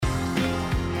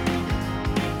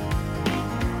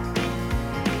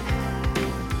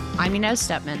I'm Inez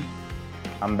Stepman.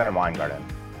 I'm Ben Weingarten.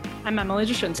 I'm Emily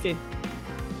Jashinsky.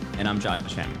 And I'm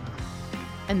Josh Henry.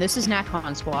 And this is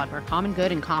NatCon Squad, where common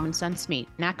good and common sense meet.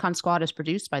 NatCon Squad is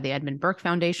produced by the Edmund Burke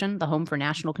Foundation, the home for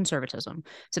national conservatism.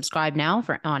 Subscribe now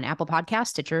on Apple Podcasts,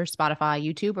 Stitcher, Spotify,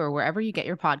 YouTube, or wherever you get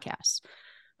your podcasts.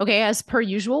 Okay, as per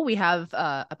usual, we have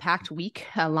a packed week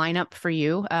lineup for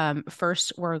you.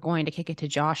 First, we're going to kick it to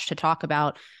Josh to talk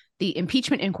about the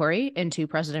impeachment inquiry into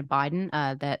President Biden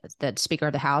that Speaker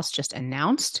of the House just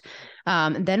announced.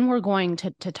 Then we're going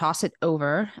to toss it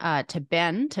over to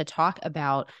Ben to talk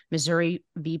about Missouri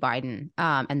v. Biden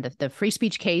and the free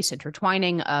speech case,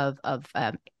 intertwining of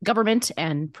government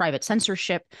and private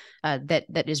censorship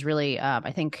that is really,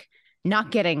 I think,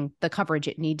 not getting the coverage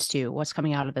it needs to, what's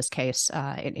coming out of this case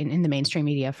in the mainstream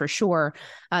media for sure.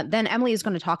 Then Emily is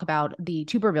going to talk about the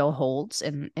Tuberville holds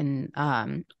and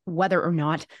whether or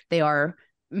not they are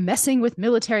messing with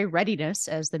military readiness,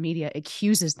 as the media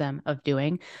accuses them of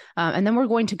doing. And then we're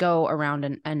going to go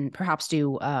around and perhaps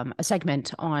do a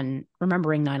segment on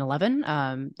remembering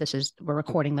 9/11. We're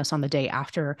recording this on the day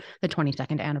after the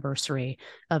 22nd anniversary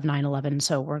of 9/11.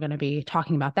 So we're going to be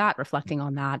talking about that, reflecting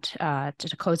on that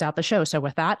to close out the show. So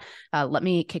with that, let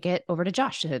me kick it over to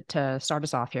Josh to start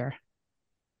us off here.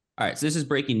 All right, so this is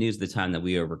breaking news at the time that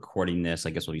we are recording this. I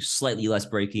guess will be slightly less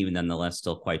breaking, but nonetheless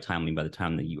still quite timely by the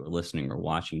time that you are listening or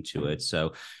watching to it.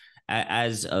 So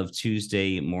as of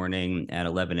Tuesday morning at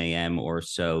 11 a.m. or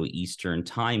so Eastern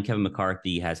time, Kevin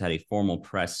McCarthy has had a formal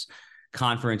press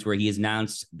conference where he has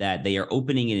announced that they are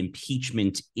opening an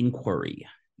impeachment inquiry.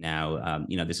 Now,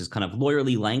 this is kind of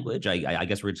lawyerly language. I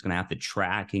guess we're just going to have to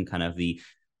track in kind of the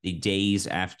days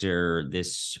after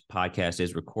this podcast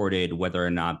is recorded, whether or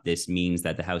not this means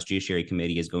that the House Judiciary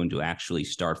Committee is going to actually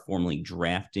start formally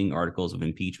drafting articles of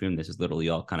impeachment. This is literally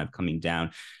all kind of coming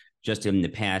down just in the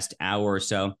past hour or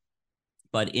so.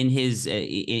 But in his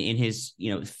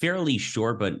fairly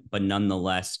short, but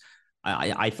nonetheless,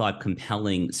 I thought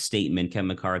compelling statement, Kevin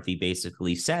McCarthy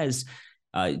basically says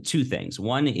two things.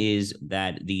 One is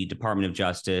that the Department of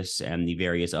Justice and the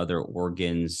various other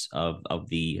organs of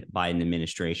the Biden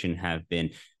administration have been,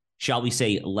 shall we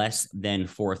say, less than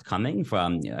forthcoming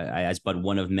from, as but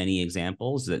one of many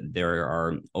examples, that there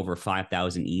are over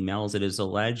 5,000 emails, it is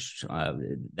alleged,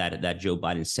 that Joe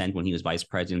Biden sent when he was vice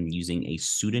president using a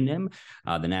pseudonym.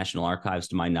 The National Archives,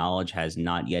 to my knowledge, has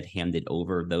not yet handed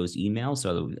over those emails.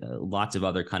 So lots of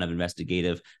other kind of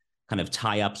investigative kind of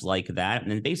tie-ups like that.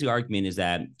 And the basic argument is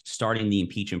that starting the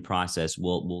impeachment process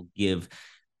will give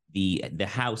the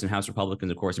House and House Republicans,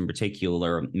 of course, in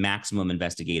particular, maximum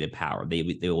investigative power.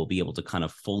 They will be able to kind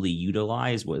of fully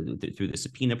utilize through the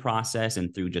subpoena process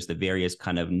and through just the various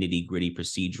kind of nitty-gritty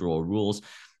procedural rules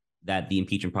that the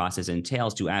impeachment process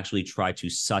entails to actually try to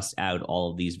suss out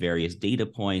all of these various data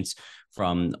points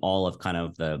from all of kind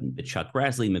of the Chuck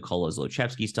Grassley, Mykola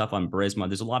Zlochevsky stuff on Burisma.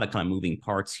 There's a lot of kind of moving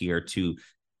parts here to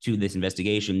this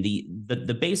investigation.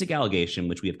 The basic allegation,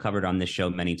 which we have covered on this show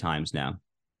many times now,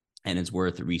 and it's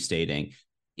worth restating,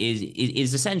 is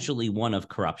essentially one of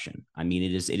corruption. I mean,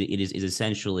 it is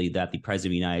essentially that the president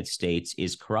of the United States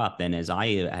is corrupt. And as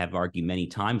I have argued many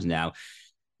times now,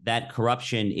 that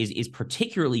corruption is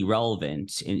particularly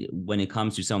relevant when it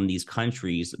comes to some of these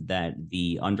countries that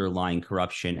the underlying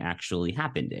corruption actually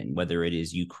happened in, whether it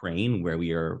is Ukraine, where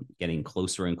we are getting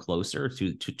closer and closer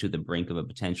to the brink of a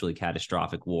potentially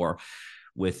catastrophic war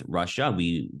with Russia.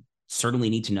 We certainly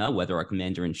need to know whether our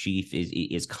commander-in-chief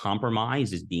is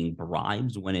compromised, is being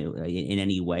bribed in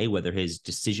any way, whether his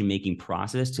decision-making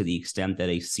process, to the extent that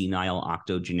a senile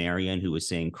octogenarian who is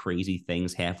saying crazy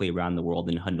things halfway around the world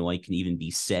in Hanoi can even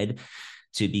be said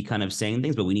to be kind of saying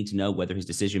things. But we need to know whether his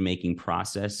decision-making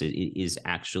process is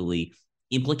actually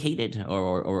implicated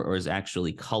or is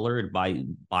actually colored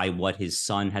by what his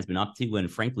son has been up to,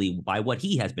 and frankly, by what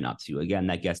he has been up to. Again,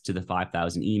 that gets to the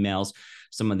 5,000 emails.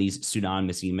 Some of these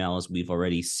pseudonymous emails we've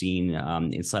already seen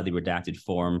in slightly redacted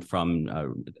form from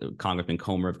Congressman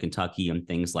Comer of Kentucky and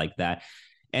things like that.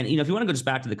 And, if you want to go just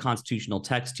back to the constitutional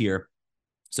text here,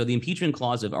 so the impeachment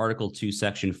clause of Article 2,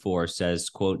 Section 4 says,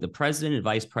 quote, "The president and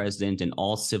vice president and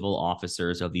all civil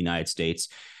officers of the United States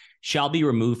shall be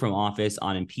removed from office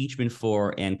on impeachment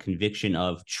for and conviction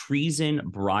of treason,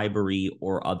 bribery,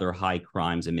 or other high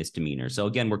crimes and misdemeanors." So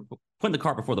again, we're putting the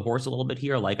cart before the horse a little bit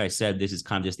here. Like I said, this is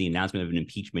kind of just the announcement of an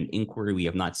impeachment inquiry. We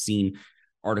have not seen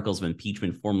articles of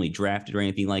impeachment formally drafted or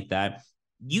anything like that.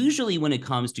 Usually when it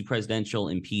comes to presidential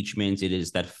impeachment, it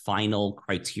is that final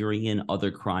criterion, other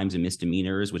crimes and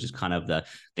misdemeanors, which is kind of the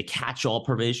catch-all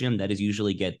provision that is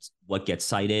usually what gets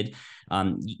cited.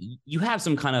 You have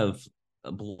some kind of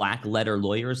black letter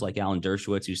lawyers like Alan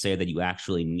Dershowitz who say that you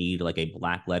actually need like a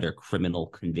black letter criminal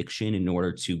conviction in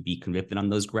order to be convicted on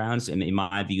those grounds. And in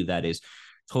my view, that is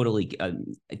totally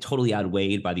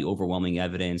outweighed by the overwhelming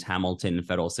evidence. Hamilton in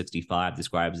Federal 65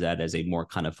 describes that as a more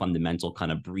kind of fundamental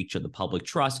kind of breach of the public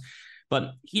trust.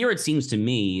 But here it seems to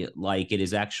me like it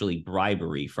is actually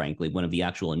bribery, frankly, one of the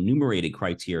actual enumerated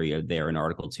criteria there in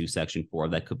Article 2, Section 4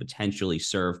 that could potentially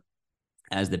serve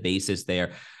as the basis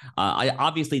there.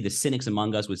 Obviously, the cynics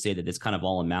among us would say that this kind of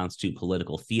all amounts to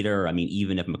political theater. I mean,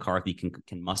 even if McCarthy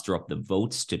can muster up the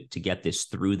votes to get this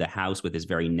through the House with this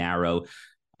very narrow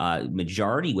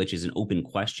majority, which is an open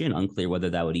question, unclear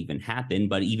whether that would even happen.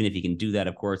 But even if he can do that,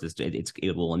 of course,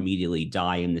 it will immediately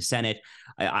die in the Senate.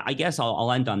 I guess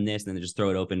I'll end on this and then just throw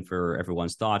it open for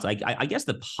everyone's thoughts. I guess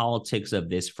the politics of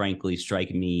this, frankly, strike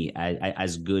me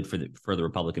as good for the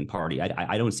Republican Party.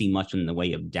 I don't see much in the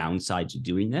way of downside to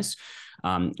doing this.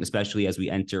 Especially as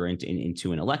we enter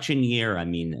into an election year. I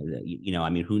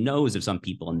mean, who knows if some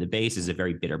people in the base is a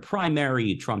very bitter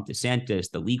primary, Trump, DeSantis,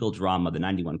 the legal drama, the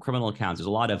 91 criminal counts. There's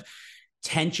a lot of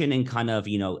tension and kind of,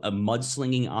 a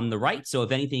mudslinging on the right. So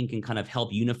if anything can kind of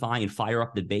help unify and fire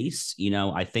up the base,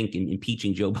 I think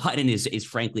impeaching Joe Biden is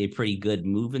frankly a pretty good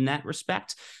move in that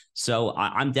respect. So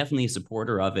I'm definitely a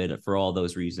supporter of it for all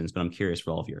those reasons, but I'm curious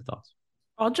for all of your thoughts.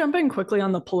 I'll jump in quickly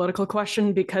on the political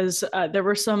question because there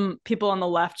were some people on the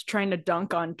left trying to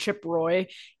dunk on Chip Roy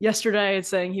yesterday,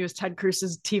 saying he was Ted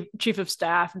Cruz's chief of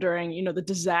staff during, the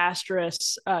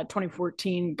disastrous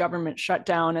 2014 government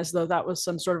shutdown, as though that was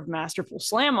some sort of masterful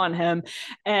slam on him.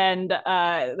 And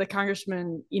the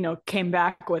congressman, came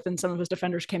back with, and some of his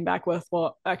defenders came back with,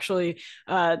 well, actually,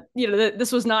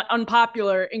 this was not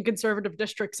unpopular in conservative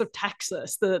districts of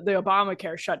Texas. The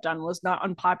Obamacare shutdown was not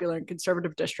unpopular in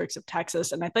conservative districts of Texas.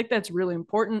 And I think that's really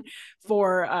important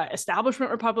for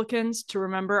establishment Republicans to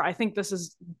remember. I think this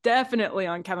is definitely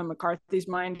on Kevin McCarthy's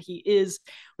mind. He is,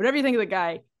 whatever you think of the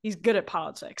guy, he's good at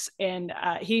politics, and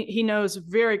he knows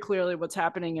very clearly what's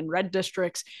happening in red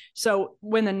districts. So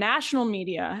when the national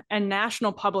media and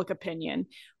national public opinion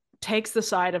takes the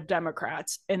side of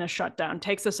Democrats in a shutdown,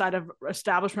 takes the side of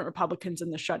establishment Republicans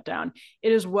in the shutdown,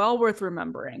 it is well worth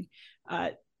remembering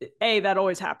that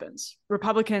always happens.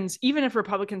 Republicans, even if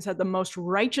Republicans had the most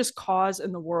righteous cause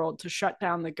in the world to shut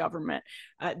down the government,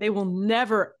 they will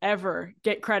never, ever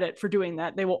get credit for doing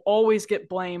that. They will always get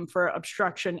blame for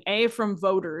obstruction, A, from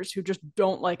voters who just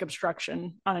don't like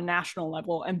obstruction on a national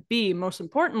level, and B, most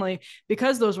importantly,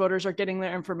 because those voters are getting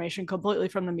their information completely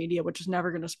from the media, which is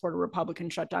never going to support a Republican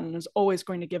shutdown and is always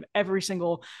going to give every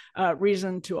single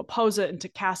reason to oppose it and to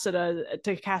cast it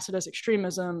as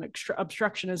extremism,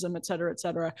 obstructionism, et cetera, et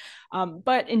cetera.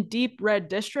 But in deep red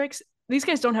districts, these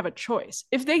guys don't have a choice.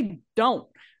 If they don't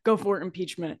go for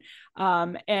impeachment,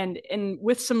 and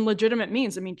with some legitimate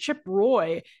means, I mean, Chip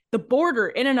Roy, the border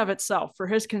in and of itself for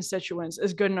his constituents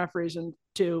is good enough reason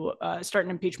to start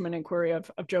an impeachment inquiry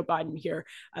of Joe Biden here.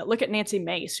 Look at Nancy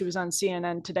Mace, who was on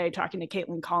CNN today talking to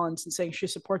Caitlin Collins and saying she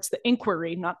supports the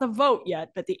inquiry, not the vote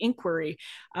yet, but the inquiry.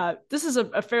 This is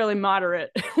a fairly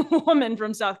moderate woman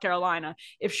from South Carolina.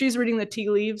 If she's reading the tea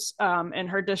leaves in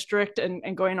her district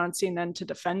and going on CNN to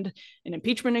defend an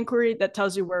impeachment inquiry, that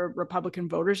tells you where Republican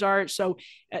voters are. So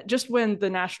just when the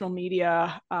national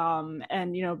media and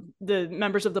the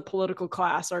members of the political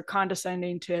class are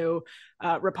condescending to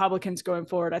Republicans going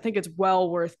forward, I think it's well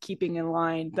worth keeping in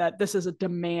line that this is a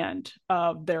demand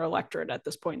of their electorate at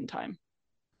this point in time.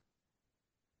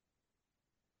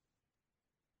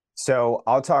 So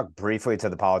I'll talk briefly to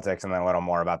the politics and then a little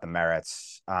more about the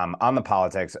merits. On the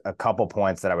politics, a couple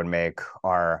points that I would make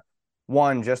are,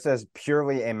 one, just as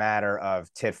purely a matter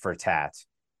of tit for tat,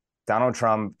 Donald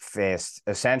Trump faced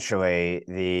essentially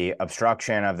the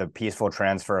obstruction of the peaceful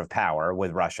transfer of power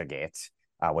with Russiagate,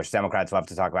 which Democrats love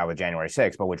to talk about with January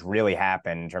 6th, but which really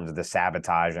happened in terms of the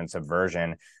sabotage and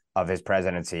subversion of his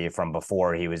presidency from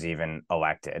before he was even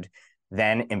elected.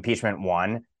 Then impeachment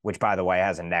 1, which, by the way,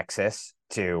 has a nexus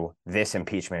to this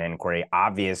impeachment inquiry,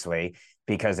 obviously,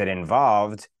 because it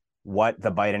involved what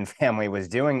the Biden family was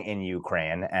doing in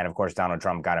Ukraine. And of course, Donald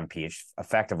Trump got impeached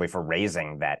effectively for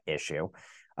raising that issue.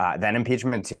 Then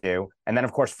impeachment 2, and then,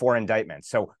 of course, 4 indictments.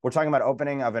 So we're talking about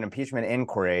opening of an impeachment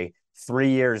inquiry 3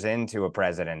 years into a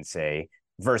presidency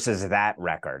versus that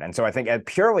record. And so I think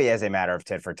purely as a matter of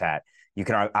tit for tat, you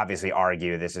can obviously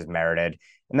argue this is merited.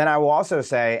 And then I will also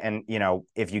say, and,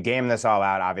 if you game this all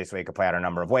out, obviously it could play out a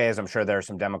number of ways. I'm sure there are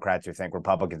some Democrats who think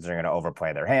Republicans are going to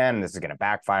overplay their hand. This is going to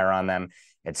backfire on them,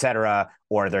 et cetera.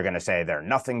 Or they're going to say they're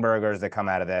nothing burgers that come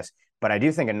out of this. But I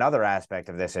do think another aspect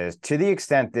of this is, to the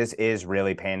extent this is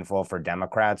really painful for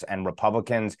Democrats, and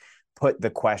Republicans put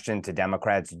the question to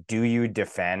Democrats, do you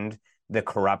defend the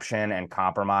corruption and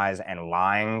compromise and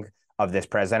lying of this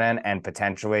president, and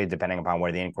potentially, depending upon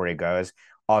where the inquiry goes,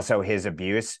 also his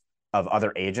abuse of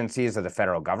other agencies of the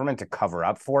federal government to cover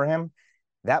up for him,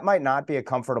 that might not be a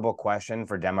comfortable question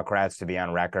for Democrats to be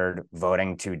on record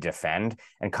voting to defend.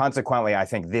 And consequently, I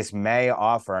think this may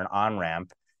offer an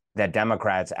on-ramp that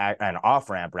Democrats, an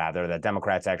off-ramp rather, that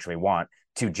Democrats actually want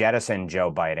to jettison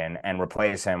Joe Biden and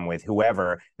replace him with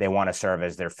whoever they want to serve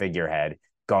as their figurehead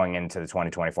going into the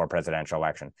 2024 presidential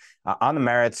election. On the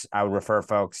merits, I would refer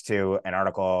folks to an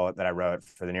article that I wrote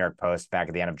for the New York Post back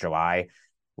at the end of July,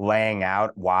 laying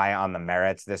out why on the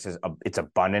merits it's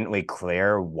abundantly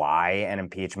clear why an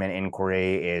impeachment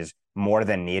inquiry is more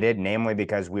than needed, namely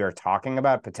because we are talking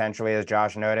about potentially, as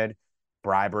Josh noted,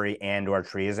 bribery and or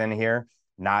treason here,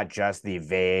 not just the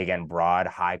vague and broad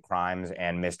high crimes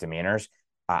and misdemeanors.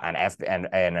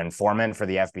 An informant for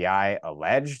the FBI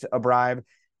alleged a bribe.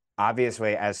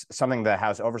 Obviously, as something the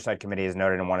House Oversight Committee has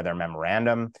noted in one of their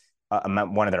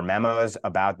one of their memos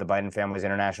about the Biden family's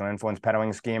international influence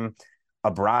peddling scheme,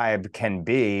 a bribe can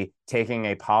be taking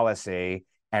a policy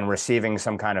and receiving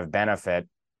some kind of benefit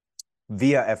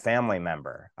via a family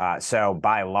member. So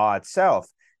by law itself,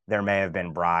 there may have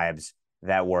been bribes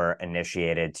that were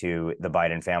initiated to the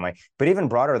Biden family. But even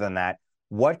broader than that,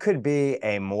 what could be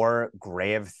a more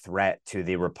grave threat to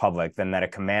the republic than that a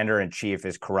commander-in-chief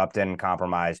is corrupted and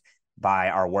compromised by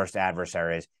our worst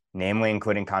adversaries, namely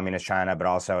including communist China, but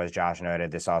also, as Josh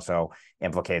noted, this also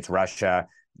implicates Russia.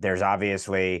 There's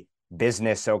obviously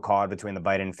business so-called between the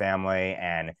Biden family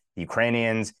and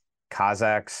Ukrainians,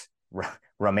 Kazakhs,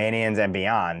 Romanians, and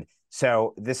beyond.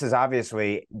 So this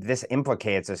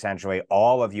implicates essentially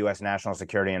all of U.S. national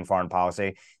security and foreign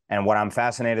policy. And what I'm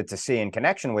fascinated to see in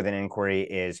connection with an inquiry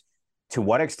is, to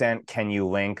what extent can you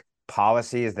link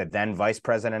policies that then Vice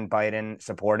President Biden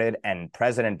supported and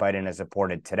President Biden has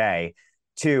supported today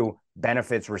to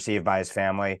benefits received by his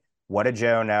family? What did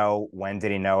Joe know? When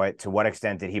did he know it? To what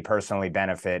extent did he personally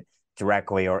benefit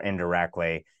directly or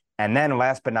indirectly? And then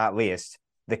last but not least,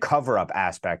 the cover-up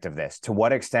aspect of this. To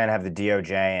what extent have the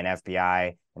DOJ and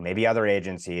FBI and maybe other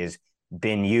agencies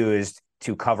been used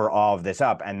to cover all of this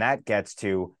up? And that gets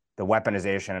to the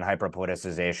weaponization and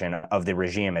hyperpoliticization of the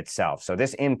regime itself. So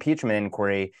this impeachment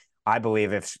inquiry, I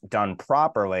believe, if done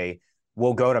properly,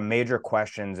 will go to major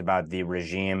questions about the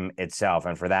regime itself.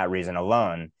 And for that reason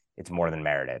alone, it's more than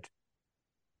merited.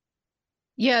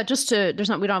 Yeah, we don't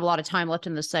have a lot of time left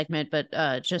in this segment,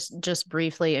 but just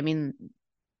briefly, I mean,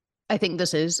 I think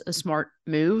this is a smart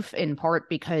move, in part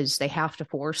because they have to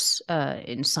force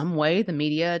in some way the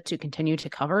media to continue to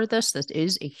cover this. This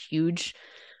is a huge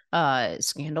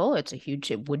scandal.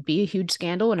 It would be a huge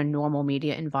scandal in a normal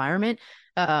media environment.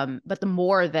 But the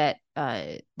more that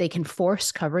they can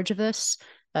force coverage of this,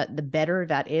 the better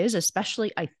that is,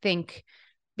 especially, I think,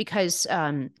 because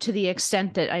to the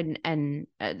extent that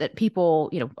that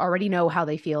people, already know how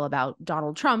they feel about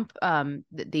Donald Trump,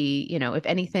 if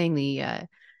anything,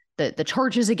 the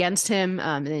charges against him,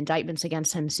 the indictments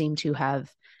against him seem to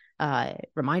have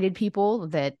reminded people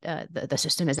that the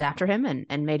system is after him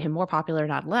and made him more popular,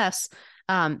 not less.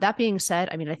 That being said,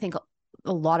 I mean, I think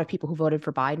a lot of people who voted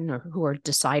for Biden or who are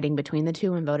deciding between the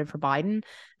two and voted for Biden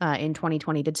in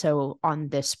 2020 did so on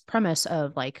this premise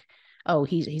of like, oh,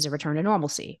 he's a return to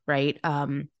normalcy, right?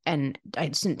 And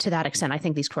to that extent, I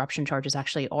think these corruption charges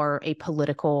actually are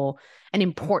an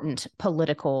important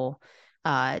political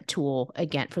tool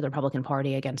for the Republican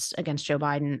Party against Joe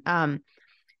Biden.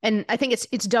 And I think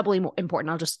it's doubly important.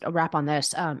 I'll just wrap on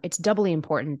this. It's doubly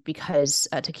important because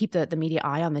to keep the media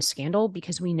eye on this scandal,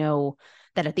 because we know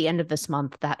that at the end of this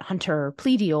month, that Hunter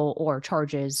plea deal or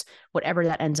charges, whatever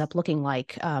that ends up looking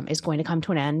like, is going to come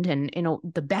to an end, and in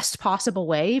the best possible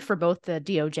way for both the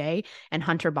DOJ and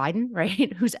Hunter Biden,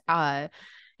 right? Who's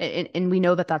and we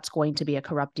know that that's going to be a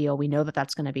corrupt deal. We know that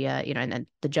that's going to be and then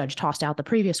the judge tossed out the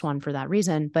previous one for that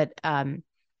reason. But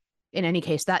in any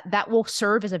case, that will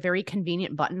serve as a very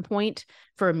convenient button point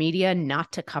for media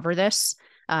not to cover this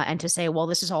and to say, well,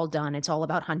 this is all done. It's all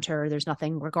about Hunter. There's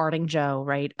nothing regarding Joe,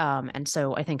 right? And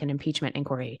so I think an impeachment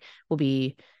inquiry will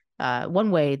be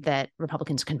one way that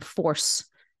Republicans can force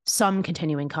some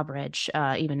continuing coverage,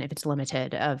 even if it's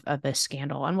limited, of this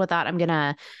scandal. And with that, I'm going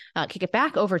to kick it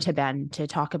back over to Ben to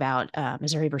talk about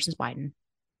Missouri versus Biden.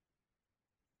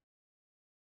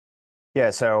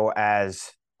 Yeah, so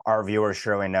as our viewers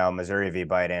surely know, Missouri v.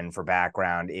 Biden, for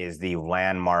background, is the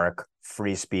landmark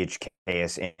free speech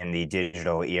case in the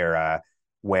digital era,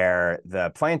 where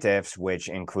the plaintiffs, which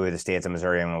include the states of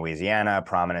Missouri and Louisiana,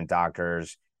 prominent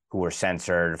doctors who were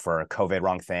censored for COVID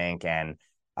wrongthink, and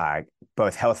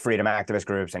both health freedom activist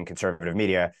groups and conservative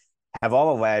media, have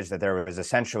all alleged that there was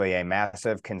essentially a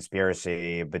massive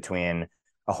conspiracy between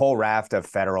a whole raft of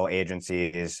federal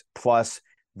agencies plus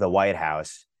the White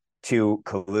House to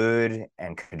collude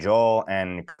and cajole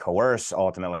and coerce,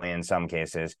 ultimately, in some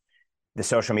cases, the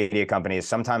social media companies,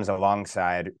 sometimes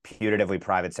alongside putatively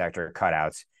private sector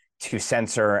cutouts, to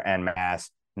censor and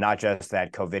mask not just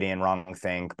that COVIDian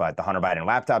wrongthink, but the Hunter Biden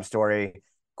laptop story,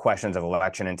 questions of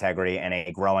election integrity, and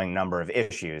a growing number of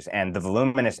issues. And the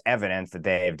voluminous evidence that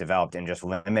they've developed in just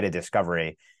limited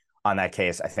discovery on that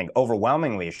case, I think,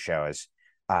 overwhelmingly shows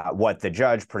what the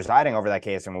judge presiding over that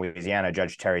case in Louisiana,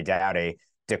 Judge Terry Dowdy,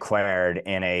 declared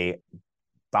in a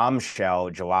bombshell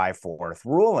July 4th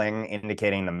ruling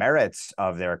indicating the merits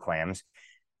of their claims,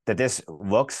 that this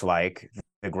looks like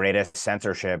the greatest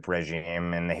censorship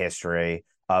regime in the history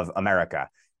of America.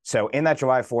 So in that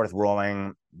July 4th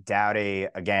ruling, Dowdy,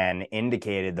 again,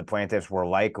 indicated the plaintiffs were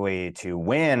likely to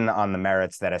win on the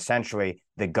merits that essentially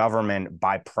the government,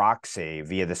 by proxy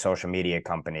via the social media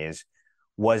companies,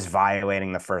 was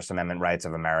violating the First Amendment rights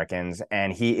of Americans.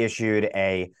 And he issued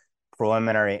a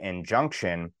preliminary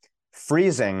injunction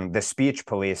freezing the speech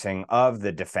policing of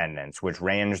the defendants, which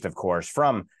ranged, of course,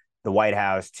 from the White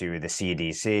House to the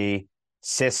CDC,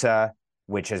 CISA,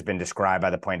 which has been described by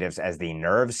the plaintiffs as the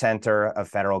nerve center of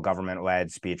federal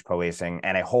government-led speech policing,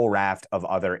 and a whole raft of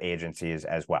other agencies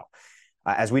as well.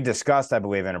 As we discussed, I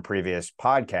believe, in a previous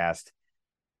podcast,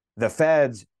 the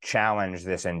feds challenged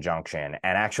this injunction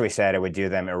and actually said it would do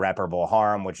them irreparable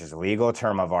harm, which is a legal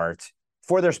term of art,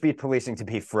 for their speech policing to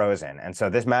be frozen. And so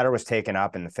this matter was taken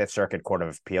up in the Fifth Circuit Court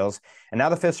of Appeals. And now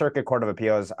the Fifth Circuit Court of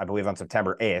Appeals, I believe on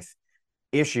September 8th,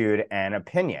 issued an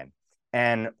opinion.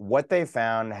 And what they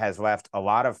found has left a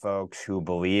lot of folks who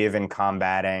believe in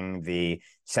combating the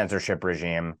censorship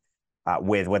regime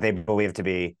with what they believe to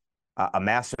be a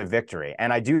massive victory.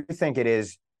 And I do think it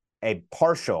is a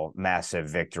partial massive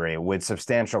victory with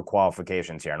substantial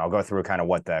qualifications here. And I'll go through kind of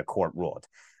what the court ruled.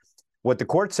 What the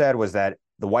court said was that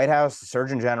the White House, the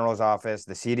Surgeon General's office,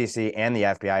 the CDC, and the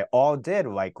FBI all did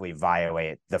likely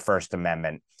violate the First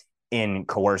Amendment in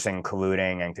coercing,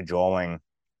 colluding, and cajoling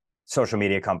social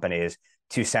media companies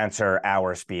to censor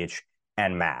our speech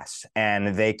en masse.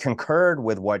 And they concurred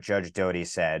with what Judge Doty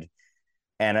said,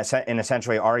 and in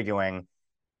essentially arguing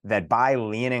that by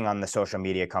leaning on the social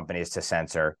media companies to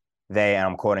censor, they, and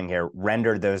I'm quoting here,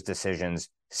 rendered those decisions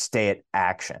state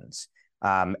actions.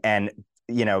 And,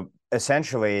 you know,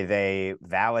 essentially they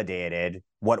validated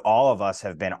what all of us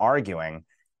have been arguing,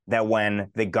 that when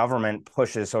the government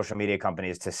pushes social media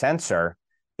companies to censor,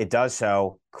 it does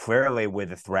so clearly with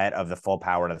the threat of the full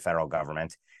power to the federal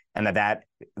government, and that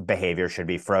behavior should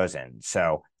be frozen.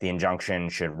 So the injunction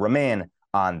should remain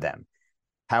on them.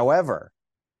 However,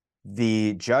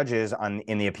 the judges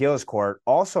in the appeals court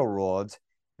also ruled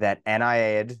that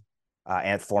NIAID,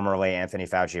 and formerly Anthony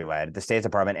Fauci led, the State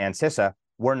Department, and CISA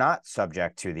were not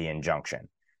subject to the injunction.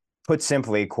 Put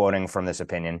simply, quoting from this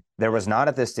opinion, there was not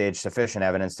at this stage sufficient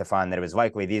evidence to find that it was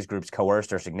likely these groups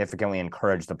coerced or significantly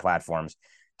encouraged the platforms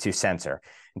to censor.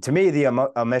 And to me, the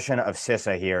omission of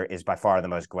CISA here is by far the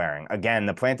most glaring. Again,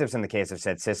 the plaintiffs in the case have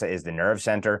said CISA is the nerve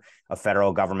center of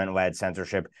federal government-led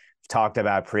censorship. We've talked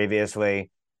about previously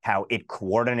how it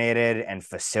coordinated and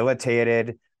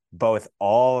facilitated both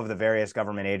all of the various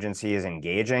government agencies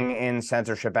engaging in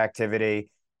censorship activity.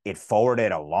 It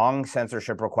forwarded a long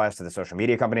censorship request to the social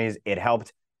media companies. It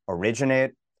helped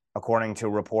originate, according to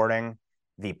reporting,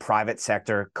 the private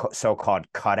sector so-called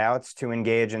cutouts to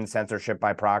engage in censorship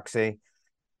by proxy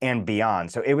and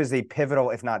beyond. So it was the pivotal,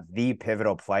 if not the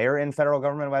pivotal player in federal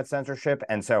government-led censorship.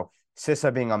 And so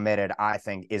CISA being omitted, I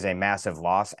think, is a massive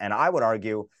loss. And I would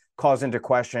argue calls into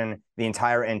question the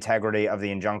entire integrity of the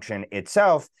injunction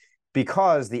itself,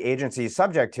 because the agencies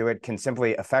subject to it can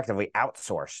simply effectively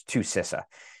outsource to CISA.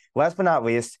 Last but not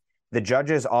least, the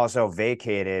judges also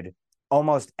vacated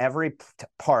almost every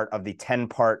part of the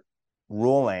 10-part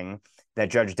ruling that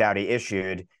Judge Dowdy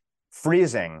issued,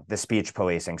 freezing the speech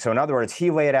policing. So in other words,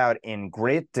 he laid out in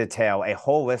great detail a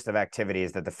whole list of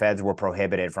activities that the feds were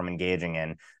prohibited from engaging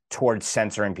in towards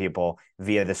censoring people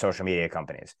via the social media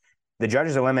companies. The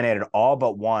judges eliminated all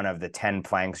but one of the 10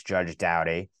 planks Judge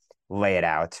Dowdy laid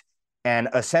out, and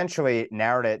essentially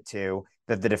narrowed it to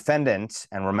that the defendants,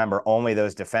 and remember, only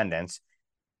those defendants,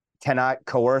 cannot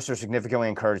coerce or significantly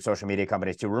encourage social media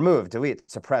companies to remove, delete,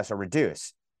 suppress, or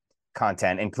reduce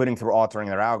content, including through altering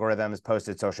their algorithms,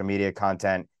 posted social media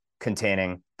content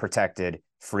containing protected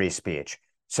free speech.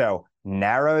 So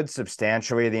narrowed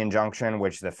substantially the injunction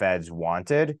which the feds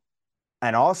wanted,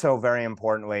 and also, very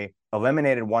importantly,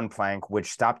 eliminated one plank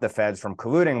which stopped the feds from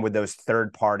colluding with those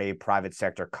third-party private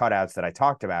sector cutouts that I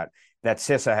talked about, that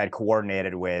CISA had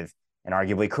coordinated with and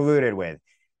arguably colluded with.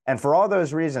 And for all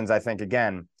those reasons, I think,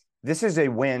 again, this is a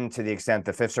win to the extent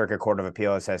the Fifth Circuit Court of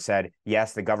Appeals has said,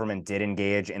 yes, the government did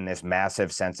engage in this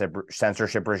massive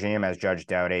censorship regime, as Judge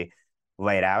Doughty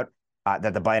laid out.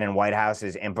 That the Biden White House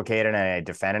is implicated and a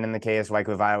defendant in the case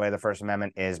likely violated the First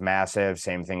Amendment is massive.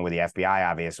 Same thing with the FBI,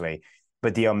 obviously.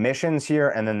 But the omissions here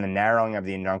and then the narrowing of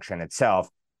the injunction itself,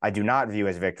 I do not view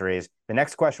as victories. The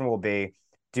next question will be,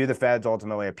 do the feds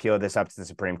ultimately appeal this up to the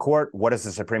Supreme Court? What does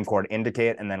the Supreme Court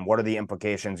indicate? And then what are the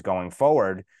implications going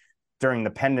forward during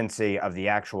the pendency of the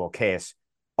actual case?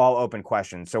 All open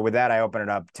questions. So with that, I open it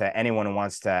up to anyone who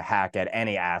wants to hack at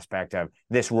any aspect of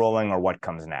this ruling or what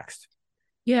comes next.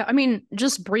 Yeah, I mean,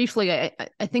 just briefly,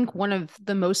 I think one of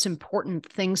the most important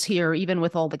things here, even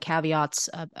with all the caveats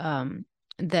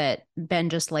that Ben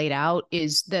just laid out,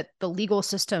 is that the legal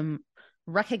system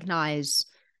recognize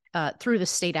through the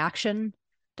state action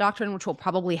doctrine, which will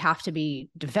probably have to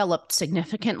be developed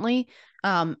significantly.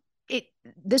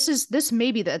 This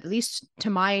may be at least to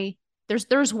my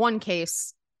there's one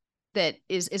case that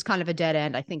is kind of a dead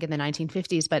end, I think, in the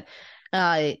 1950s, but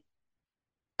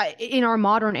in our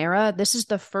modern era, this is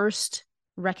the first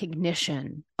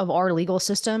recognition of our legal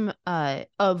system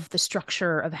of the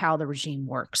structure of how the regime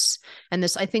works. And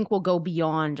this, I think, will go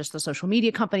beyond just the social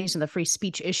media companies and the free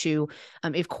speech issue.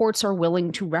 If courts are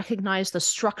willing to recognize the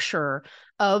structure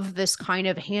of this kind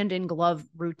of hand-in-glove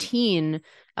routine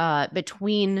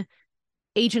between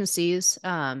agencies,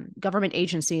 government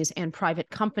agencies and private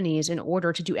companies in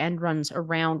order to do end runs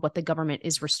around what the government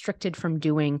is restricted from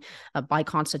doing by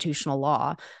constitutional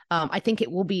law, I think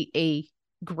it will be a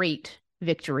great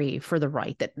victory for the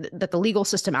right, that the legal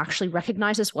system actually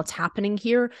recognizes what's happening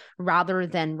here rather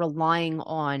than relying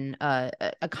on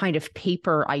a kind of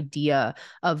paper idea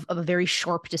of a very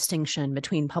sharp distinction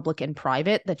between public and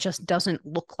private that just doesn't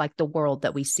look like the world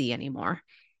that we see anymore.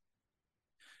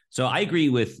 So I agree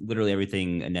with literally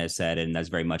everything Inez said, and that's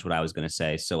very much what I was going to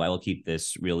say. So I will keep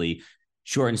this really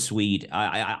short and sweet.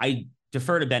 I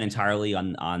defer to Ben entirely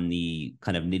on the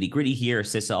kind of nitty gritty here,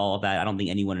 CISA, all of that. I don't think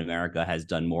anyone in America has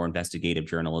done more investigative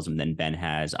journalism than Ben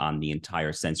has on the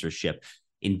entire censorship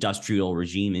industrial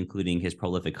regime, including his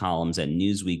prolific columns at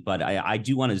Newsweek. But I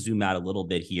do want to zoom out a little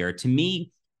bit here. To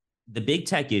me, the big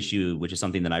tech issue, which is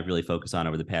something that I've really focused on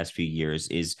over the past few years,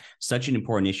 is such an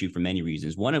important issue for many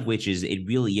reasons. One of which is it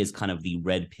really is kind of the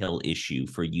red pill issue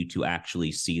for you to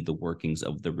actually see the workings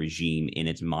of the regime in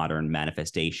its modern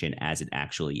manifestation as it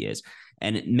actually is.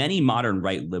 And many modern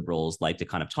right liberals like to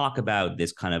kind of talk about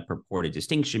this kind of purported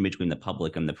distinction between the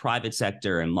public and the private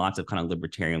sector. And lots of kind of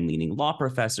libertarian leaning law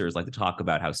professors like to talk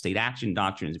about how state action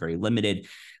doctrine is very limited.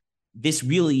 This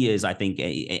really is, I think,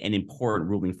 an important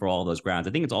ruling for all those grounds.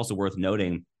 I think it's also worth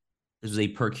noting this is a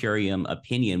per curiam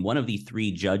opinion. One of the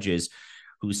three judges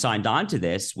who signed on to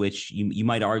this, which you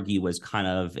might argue was kind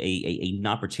of a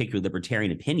not particularly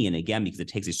libertarian opinion, again, because it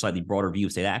takes a slightly broader view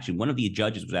of state action. One of the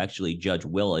judges was actually Judge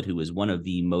Willett, who is one of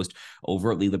the most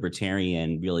overtly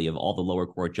libertarian, really, of all the lower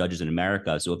court judges in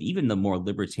America. So if even the more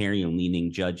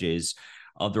libertarian-leaning judges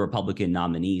of the Republican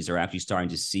nominees are actually starting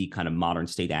to see kind of modern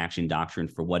state action doctrine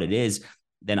for what it is,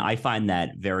 then I find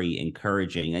that very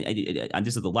encouraging. And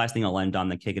this is the last thing I'll end on,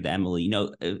 the kick it to Emily. You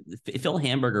know, Phil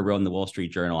Hamburger wrote in the Wall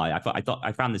Street Journal,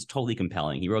 I found this totally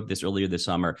compelling. He wrote this earlier this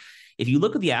summer. If you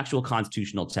look at the actual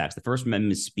constitutional text, the First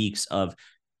Amendment speaks of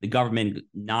the government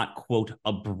not, quote,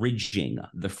 abridging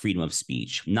the freedom of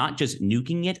speech, not just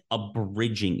nuking it,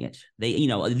 abridging it.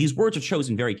 These words are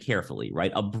chosen very carefully,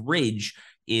 right? Abridge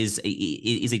is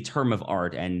a term of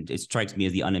art, and it strikes me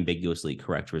as the unambiguously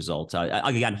correct result.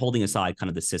 Again, holding aside kind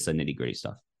of the CISA nitty gritty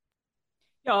stuff.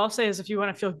 Yeah, all I'll say is if you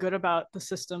want to feel good about the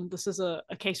system, this is a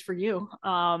case for you.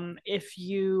 If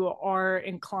you are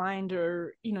inclined,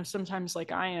 or, sometimes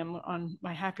like I am on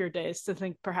my happier days, to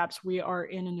think perhaps we are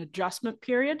in an adjustment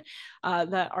period,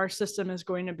 that our system is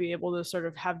going to be able to sort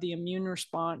of have the immune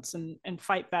response and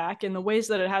fight back in the ways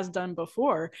that it has done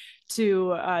before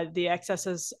to the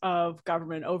excesses of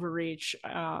government overreach,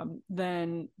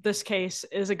 then this case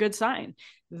is a good sign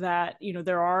that,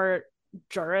 there are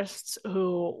jurists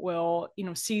who will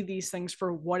see these things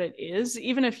for what it is,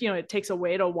 even if it takes a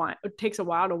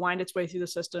while to wind its way through the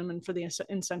system and for the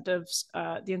incentive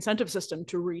system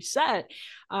to reset,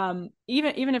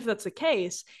 even if that's the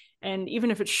case, and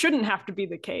even if it shouldn't have to be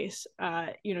the case,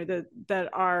 that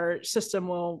our system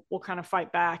will kind of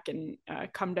fight back and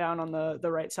come down on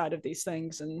the right side of these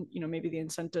things, and maybe the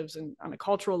incentives and on a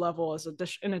cultural level,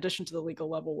 in addition to the legal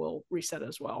level, will reset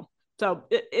as well. So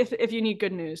if you need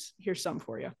good news, here's some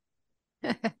for you.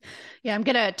 Yeah, I'm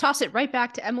gonna toss it right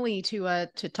back to Emily to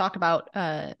talk about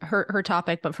her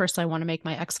topic. But first, I want to make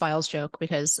my X-Files joke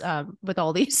because with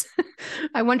all these,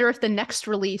 I wonder if the next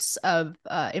release of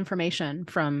information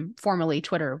from formerly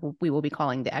Twitter we will be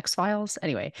calling the X-Files.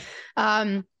 Anyway,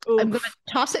 I'm gonna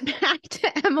toss it back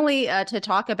to Emily to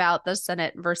talk about the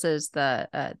Senate versus the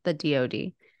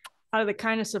DoD. Out of the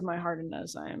kindness of my heart,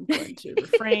 Inez, I am going to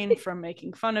refrain from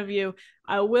making fun of you.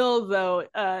 I will, though,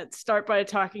 start by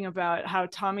talking about how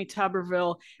Tommy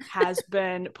Tuberville has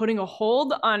been putting a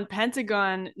hold on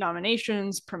Pentagon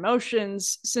nominations,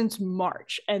 promotions since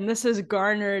March. And this has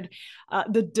garnered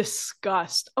the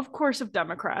disgust, of course, of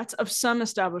Democrats, of some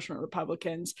establishment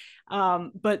Republicans,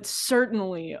 but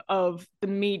certainly of the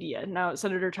media. Now,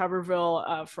 Senator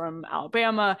Tuberville from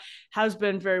Alabama has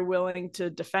been very willing to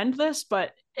defend this,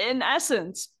 but in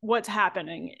essence, what's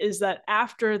happening is that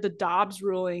after the Dobbs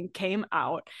ruling came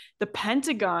out, the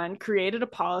Pentagon created a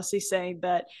policy saying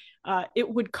that it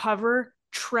would cover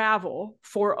travel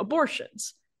for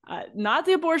abortions. Not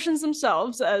the abortions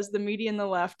themselves, as the media and the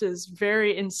left is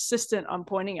very insistent on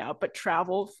pointing out, but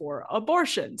travel for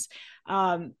abortions.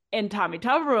 And Tommy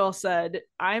Tuberville said,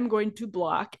 I'm going to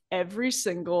block every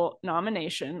single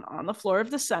nomination on the floor of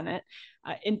the Senate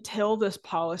until this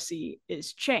policy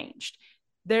is changed.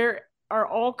 There are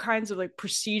all kinds of like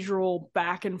procedural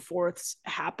back and forths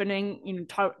happening. You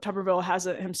know, Tuberville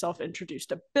hasn't himself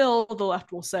introduced a bill. The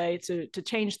left will say to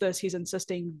change this. He's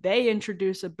insisting they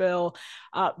introduce a bill.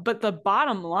 But the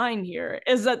bottom line here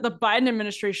is that the Biden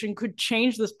administration could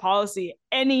change this policy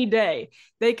any day.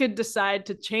 They could decide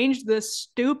to change this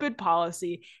stupid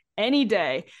policy any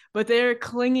day, but they're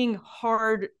clinging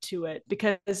hard to it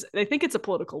because they think it's a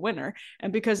political winner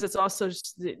and because it's also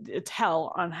just a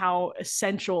tell on how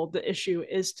essential the issue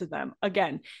is to them.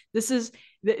 Again,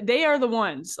 they are the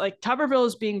ones, like Tuberville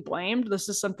is being blamed. This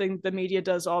is something the media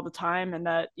does all the time and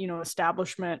that, you know,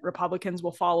 establishment Republicans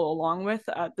will follow along with.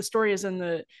 The story is in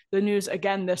the news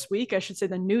again this week. I should say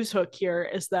the news hook here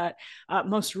is that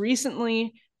most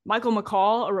recently, Michael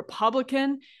McCaul, a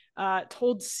Republican,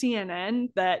 told CNN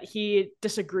that he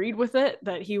disagreed with it,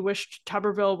 that he wished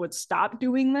Tuberville would stop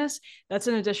doing this. That's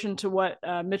in addition to what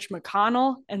Mitch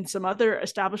McConnell and some other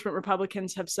establishment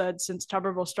Republicans have said since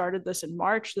Tuberville started this in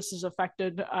March. This has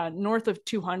affected north of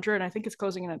 200. I think it's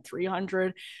closing in at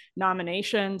 300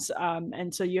 nominations.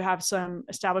 And so you have some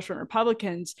establishment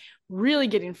Republicans really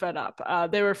getting fed up.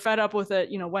 They were fed up with it,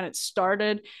 you know, when it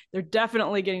started. They're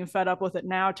definitely getting fed up with it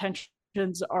now. Tensions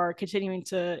are continuing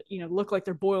to, you know, look like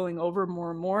they're boiling over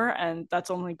more and more, and that's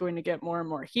only going to get more and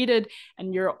more heated.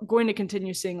 And you're going to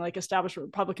continue seeing like establishment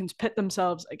Republicans pit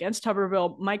themselves against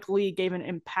Tuberville. Mike Lee gave an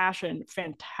impassioned,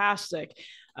 fantastic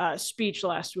speech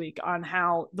last week on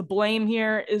how the blame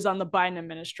here is on the Biden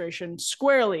administration,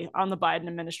 squarely on the Biden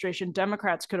administration.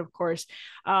 Democrats could, of course,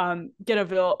 get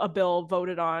a bill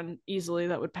voted on easily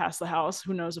that would pass the House.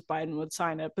 Who knows if Biden would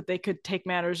sign it, but they could take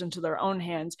matters into their own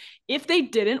hands if they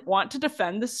didn't want to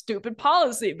defend the stupid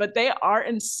policy. But they are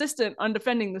insistent on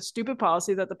defending the stupid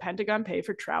policy that the Pentagon pay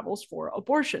for travels for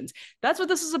abortions. That's what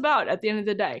this is about at the end of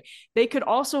the day. They could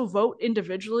also vote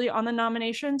individually on the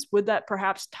nominations. Would that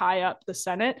perhaps tie up the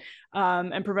Senate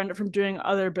and prevent it from doing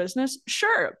other business?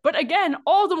 Sure. But again,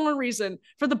 all the more reason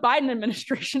for the Biden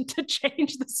administration to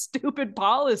change the stupid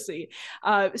policy.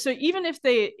 So even if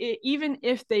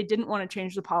they didn't want to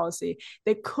change the policy,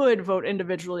 they could vote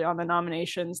individually on the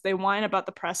nominations. They whine about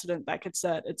the precedent that could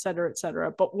set, et cetera, et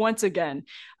cetera. But once again,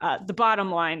 the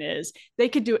bottom line is they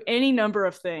could do any number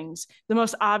of things, the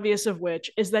most obvious of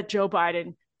which is that Joe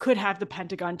Biden could have the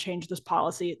Pentagon change this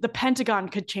policy. The Pentagon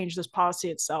could change this policy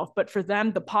itself, but for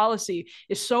them, the policy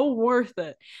is so worth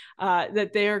it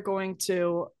that they are going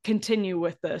to continue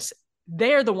with this.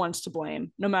 They're the ones to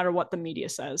blame, no matter what the media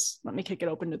says. Let me kick it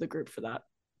open to the group for that.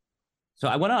 So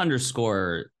I want to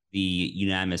underscore the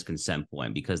unanimous consent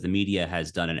point because the media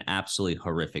has done an absolutely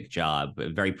horrific job,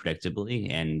 very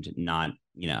predictably, and not,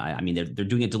 you know, I mean, they're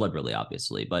doing it deliberately,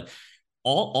 obviously, but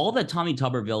all that Tommy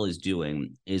Tuberville is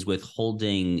doing is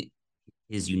withholding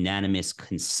his unanimous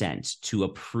consent to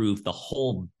approve the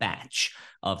whole batch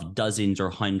of dozens or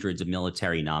hundreds of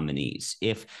military nominees.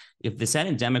 If the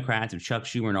Senate Democrats, if Chuck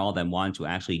Schumer and all of them want to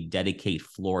actually dedicate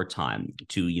floor time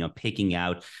to, you know, picking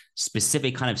out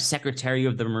specific kind of Secretary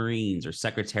of the Marines or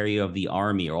Secretary of the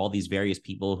Army or all these various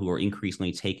people who are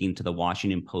increasingly taking to the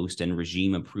Washington Post and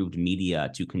regime-approved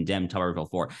media to condemn Tuberville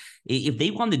for, if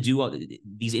they want to do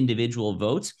these individual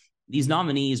votes, these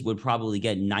nominees would probably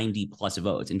get 90 plus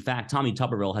votes. In fact, Tommy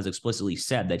Tuberville has explicitly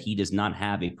said that he does not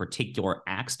have a particular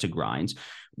axe to grind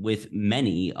with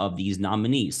many of these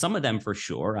nominees. Some of them for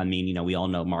sure. I mean, we all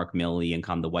know Mark Milley and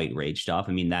kind of the white rage stuff.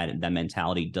 I mean, that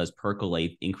mentality does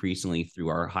percolate increasingly through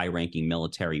our high-ranking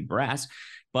military brass.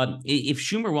 But if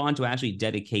Schumer wanted to actually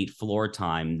dedicate floor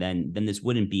time, then this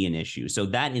wouldn't be an issue. So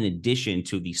that, in addition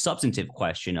to the substantive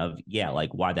question of,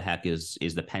 why the heck is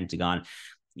the Pentagon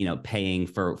paying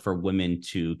for women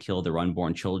to kill their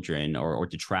unborn children or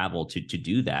to travel to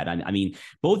do that. I mean,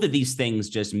 both of these things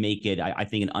just make it, I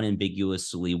think, an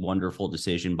unambiguously wonderful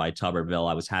decision by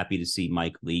Tuberville. I was happy to see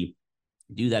Mike Lee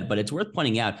do that, but it's worth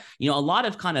pointing out, a lot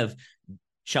of kind of,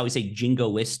 shall we say,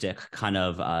 jingoistic kind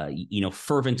of,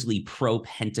 fervently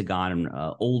pro-Pentagon,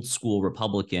 old school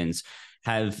Republicans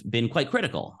have been quite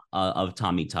critical of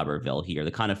Tommy Tuberville here,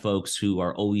 the kind of folks who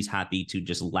are always happy to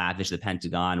just lavish the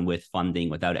Pentagon with funding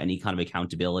without any kind of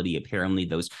accountability. Apparently,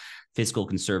 those fiscal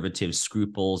conservative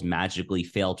scruples magically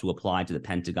fail to apply to the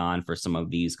Pentagon for some of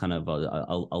these kind of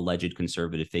alleged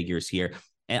conservative figures here.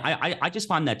 And I just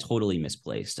find that totally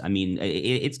misplaced. I mean,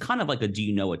 it's kind of like a do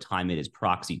you know what time it is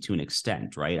proxy to an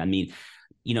extent, right? I mean,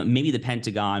 maybe the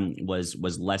Pentagon was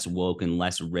less woke and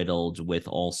less riddled with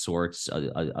all sorts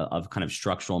of kind of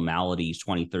structural maladies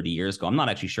 20, 30 years ago. I'm not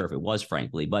actually sure if it was,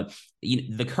 frankly, but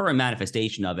the current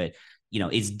manifestation of it,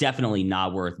 is definitely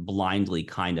not worth blindly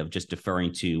kind of just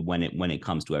deferring to when it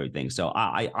comes to everything. So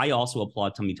I also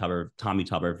applaud Tommy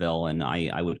Tuberville, and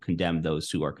I would condemn those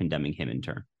who are condemning him in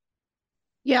turn.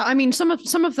 Yeah, I mean, some of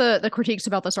the critiques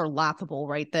about this are laughable,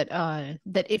 right? That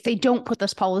if they don't put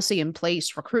this policy in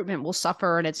place, recruitment will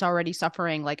suffer, and it's already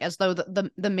suffering. Like, as though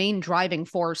the main driving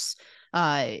force,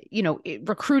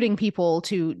 recruiting people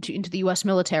into the U.S.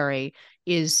 military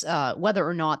is whether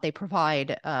or not they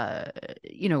provide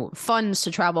funds to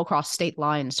travel across state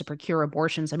lines to procure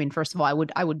abortions. I mean, first of all,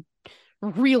 I would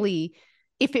really,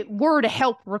 if it were to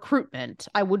help recruitment,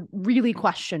 I would really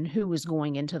question who is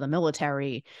going into the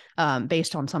military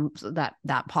based on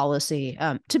that policy.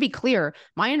 To be clear,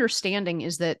 my understanding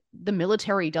is that the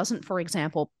military doesn't, for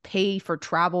example, pay for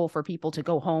travel for people to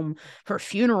go home for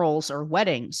funerals or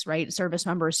weddings, right? Service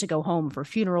members to go home for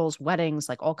funerals, weddings,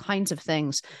 like all kinds of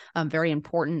things, very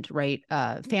important, right?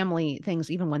 Family things,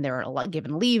 even when they're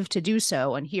given leave to do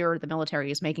so. And here the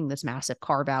military is making this massive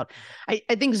carve out. I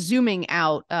think zooming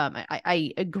out,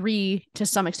 I agree to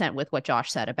some extent with what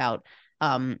Josh said about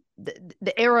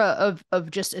the era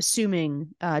of just assuming,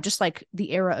 just like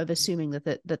the era of assuming that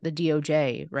the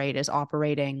DOJ, right, is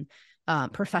operating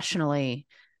professionally,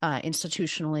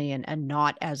 institutionally, and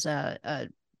not as a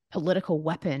political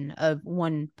weapon of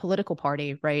one political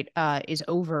party, right, is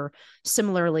over.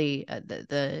 Similarly,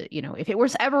 if it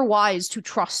was ever wise to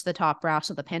trust the top brass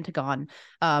of the Pentagon,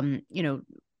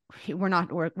 we're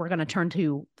going to turn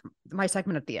to my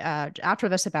segment at the after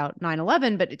this about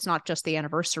 9/11, but it's not just the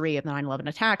anniversary of the 9/11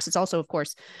 attacks. It's also, of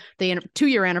course, the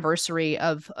 2-year anniversary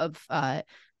of the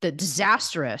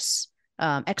disastrous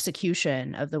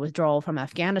execution of the withdrawal from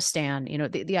Afghanistan.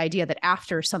 The idea that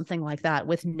after something like that,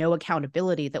 with no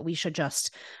accountability, that we should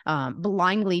just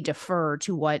blindly defer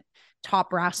to what top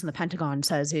brass in the Pentagon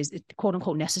says is quote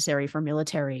unquote necessary for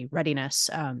military readiness.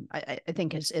 I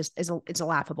think it's a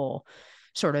laughable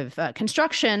sort of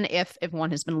construction if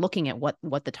one has been looking at what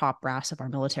the top brass of our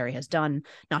military has done,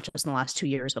 not just in the last 2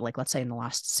 years, but let's say in the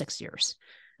last 6 years.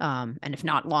 And if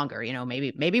not longer,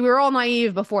 maybe we were all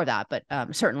naive before that, but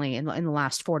certainly in the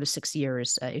last 4 to 6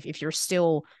 years, if you're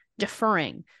still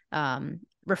deferring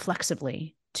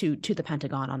reflexively to the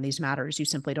Pentagon on these matters, you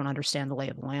simply don't understand the lay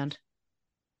of the land.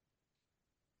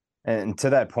 And to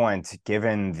that point,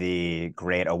 given the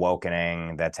great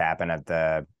awakening that's happened at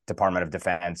the Department of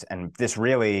Defense, and this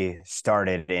really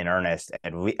started in earnest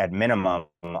at minimum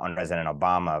under President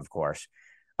Obama, of course.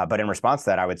 But in response to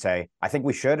that, I would say, I think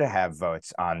we should have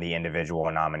votes on the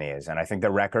individual nominees. And I think the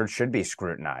record should be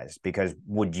scrutinized, because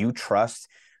would you trust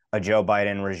a Joe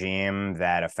Biden regime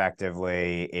that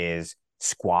effectively is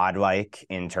squad-like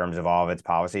in terms of all of its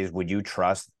policies? Would you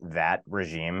trust that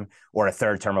regime or a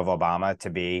third term of Obama to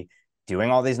be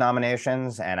doing all these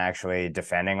nominations and actually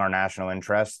defending our national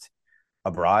interest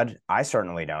abroad? I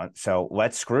certainly don't. So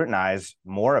let's scrutinize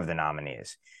more of the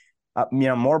nominees.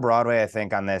 More broadly, I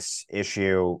think on this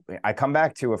issue, I come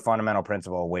back to a fundamental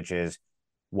principle, which is,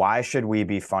 why should we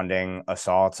be funding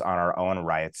assaults on our own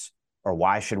rights, or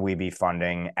why should we be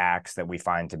funding acts that we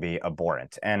find to be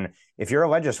abhorrent? And if you're a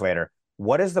legislator,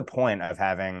 what is the point of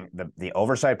having the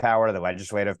oversight power, the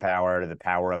legislative power, the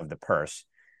power of the purse,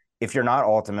 if you're not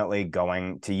ultimately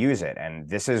going to use it? And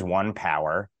this is one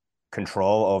power,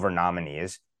 control over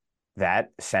nominees. that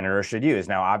senators should use.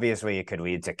 Now, obviously, it could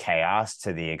lead to chaos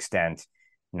to the extent,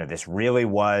 this really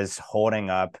was holding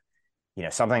up,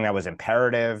 something that was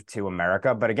imperative to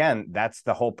America. But again, that's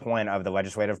the whole point of the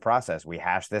legislative process. We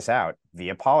hash this out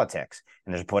via politics,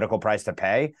 and there's a political price to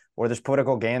pay or there's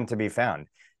political gain to be found.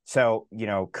 So,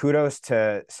 kudos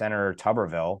to Senator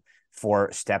Tuberville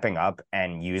for stepping up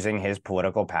and using his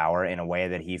political power in a way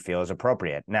that he feels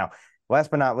appropriate. Now,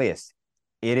 last but not least,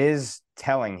 it is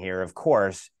telling here, of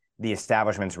course, the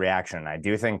establishment's reaction. I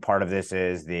do think part of this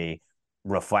is the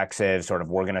reflexive sort of,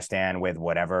 we're going to stand with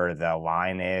whatever the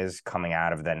line is coming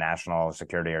out of the national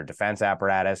security or defense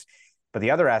apparatus. But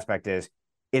the other aspect is,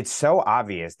 it's so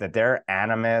obvious that their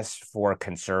animus for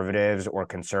conservatives or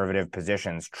conservative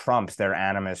positions trumps their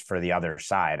animus for the other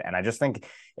side. And I just think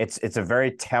it's a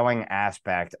very telling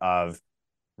aspect of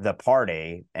the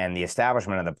party and the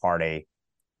establishment of the party,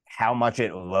 how much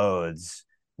it loads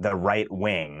the right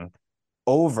wing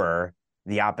over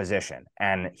the opposition.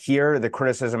 And here, the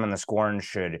criticism and the scorn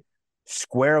should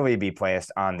squarely be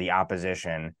placed on the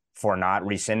opposition for not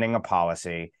rescinding a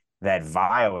policy that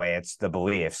violates the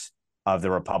beliefs of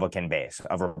the Republican base,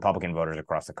 of Republican voters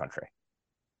across the country.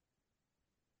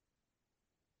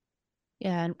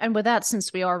 Yeah, and with that,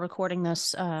 since we are recording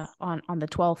this on the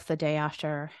 12th, the day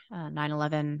after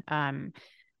 9/11,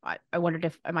 I wondered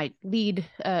if I might lead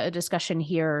a discussion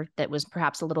here that was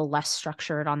perhaps a little less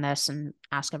structured on this, and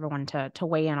ask everyone to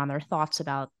weigh in on their thoughts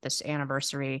about this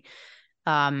anniversary.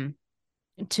 To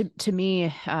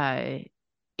me,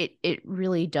 it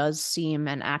really does seem,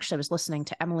 and actually I was listening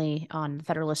to Emily on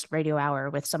Federalist Radio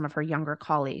Hour with some of her younger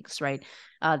colleagues, right?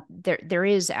 There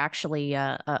is actually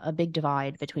a big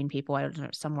divide between people, I don't know,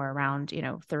 somewhere around,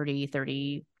 30,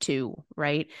 32,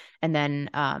 right? And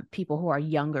then people who are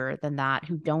younger than that,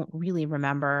 who don't really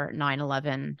remember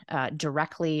 9/11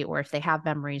 directly, or if they have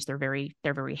memories, they're very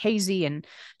hazy and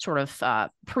sort of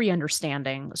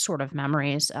pre-understanding sort of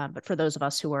memories. But for those of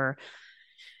us who are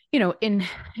in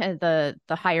the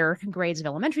higher grades of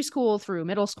elementary school through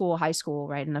middle school, high school,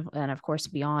 right, and of course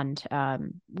beyond,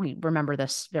 we remember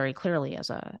this very clearly as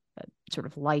a sort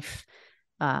of life,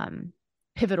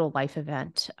 pivotal life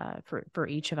event for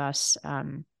each of us.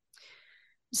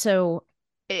 So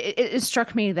it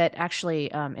struck me that actually,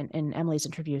 in Emily's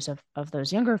interviews of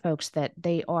those younger folks, that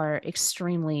they are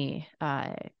extremely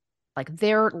like,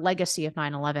 their legacy of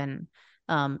 9/11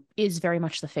 is very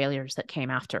much the failures that came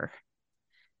after.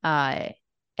 And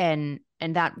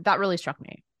that really struck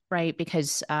me, right?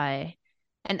 Because and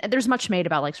there's much made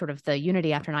about like sort of the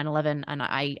unity after 9/11, and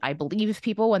I believe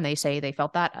people when they say they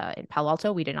felt that. In Palo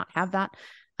Alto, we did not have that.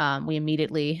 We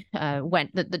immediately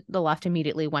went, the left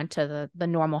immediately went to the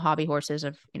normal hobby horses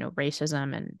of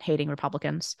racism and hating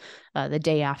Republicans the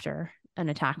day after an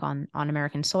attack on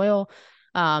American soil.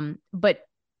 But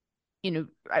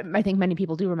I think many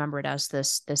people do remember it as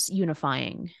this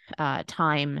unifying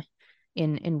time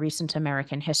in recent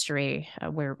American history,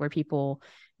 where people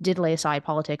did lay aside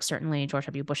politics. Certainly, George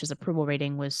W. Bush's approval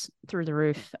rating was through the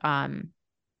roof.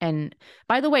 And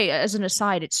by the way, as an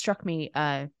aside, it struck me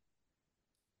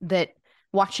that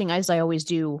watching, as I always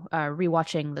do,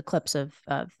 rewatching the clips of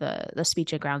the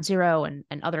speech at Ground Zero and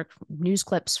other news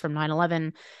clips from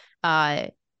 9/11,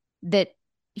 that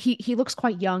he looks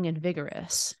quite young and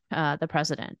vigorous, the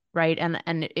president, right? And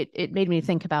it made me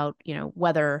think about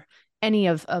whether any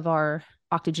of our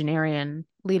octogenarian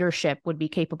leadership would be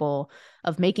capable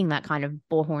of making that kind of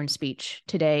bullhorn speech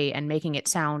today and making it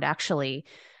sound actually,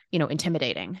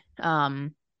 intimidating,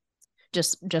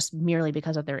 just merely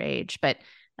because of their age. But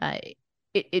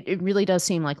it really does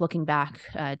seem like, looking back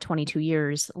 22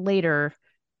 years later,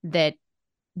 that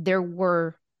there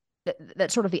were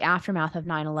that sort of the aftermath of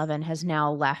 9/11 has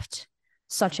now left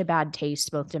such a bad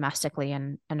taste, both domestically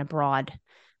and abroad,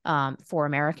 for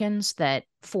Americans, that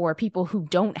for people who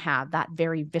don't have that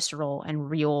very visceral and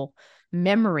real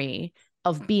memory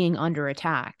of being under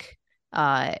attack,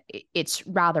 it's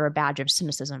rather a badge of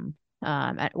cynicism,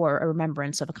 or a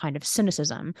remembrance of a kind of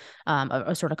cynicism,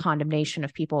 a sort of condemnation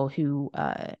of people who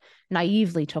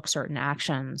naively took certain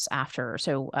actions after.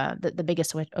 So the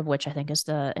biggest of which I think is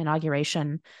the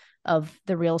inauguration of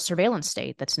the real surveillance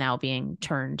state that's now being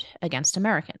turned against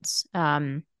Americans.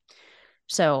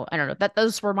 So I don't know, that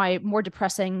those were my more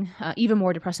depressing, even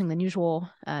more depressing than usual,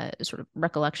 sort of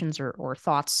recollections or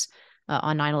thoughts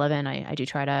on 9/11. I do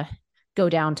try to go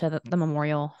down to the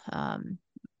memorial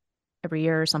every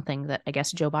year, something that I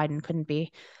guess Joe Biden couldn't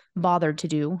be bothered to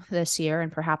do this year,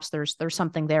 and perhaps there's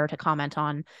something there to comment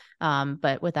on.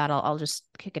 But with that, I'll just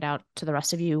kick it out to the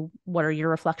rest of you. What are your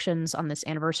reflections on this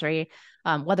anniversary?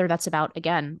 Whether that's about,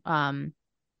 again,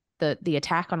 the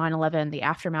attack on 9/11, the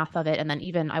aftermath of it, and then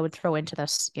even I would throw into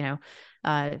this,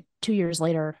 2 years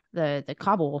later, the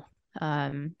Kabul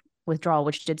withdrawal,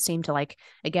 which did seem to, like,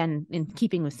 again, in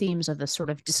keeping with themes of this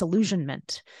sort of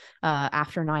disillusionment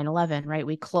after 9/11, right?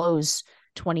 We close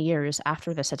 20 years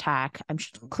after this attack.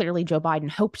 Clearly Joe Biden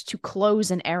hoped to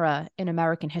close an era in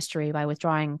American history by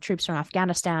withdrawing troops from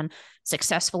Afghanistan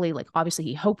successfully. Like, obviously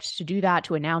he hoped to do that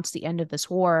to announce the end of this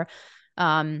war.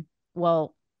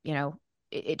 Well,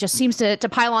 it just seems to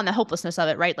pile on the hopelessness of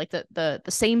it, right? Like the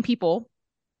same people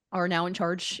are now in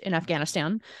charge in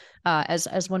Afghanistan,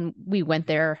 as when we went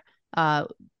there.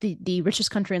 The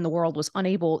richest country in the world was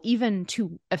unable even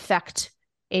to effect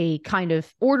a kind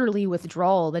of orderly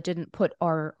withdrawal that didn't put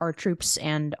our troops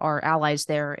and our allies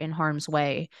there in harm's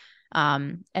way.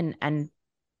 And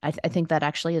I think that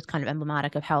actually is kind of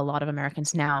emblematic of how a lot of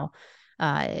Americans now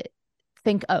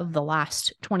think of the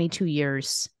last 22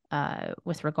 years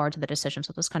with regard to the decisions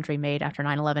that this country made after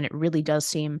 9/11. It really does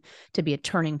seem to be a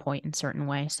turning point in certain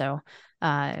way. So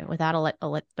with that,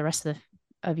 I'll let the rest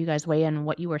of you guys weigh in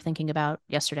what you were thinking about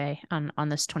yesterday on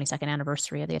this 22nd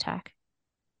anniversary of the attack.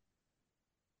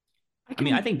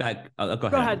 I think back. Go ahead. Go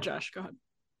ahead, Josh. Go ahead.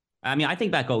 I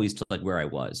think back always to like where I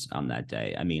was on that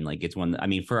day. It's one.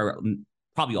 For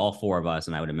probably all four of us,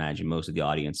 and I would imagine most of the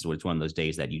audience, it's one of those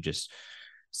days that you just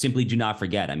simply do not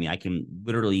forget. I can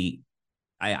literally,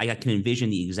 I can envision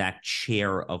the exact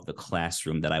chair of the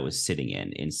classroom that I was sitting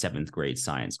in seventh grade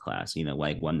science class.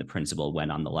 Like when the principal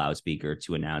went on the loudspeaker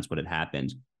to announce what had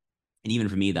happened, and even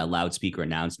for me, that loudspeaker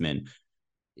announcement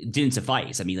didn't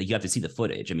suffice. You have to see the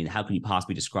footage. How can you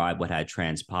possibly describe what had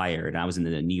transpired? And I was in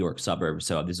the New York suburbs,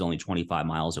 so this is only 25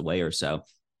 miles away or so.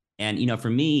 And, for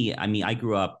me, I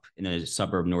grew up in a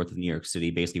suburb north of New York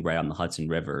City, basically right on the Hudson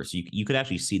River. So you could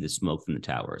actually see the smoke from the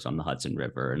towers on the Hudson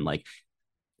River. And like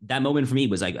that moment for me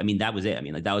was like, that was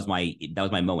it. That was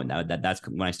my moment. That's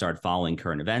when I started following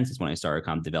current events. It's when I started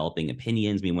kind of developing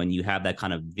opinions. When you have that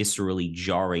kind of viscerally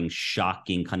jarring,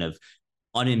 shocking, kind of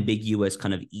unambiguous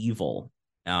kind of evil,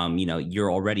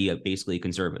 you're already basically a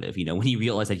conservative. When you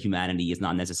realize that humanity is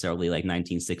not necessarily like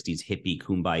 1960s hippie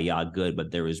kumbaya good, but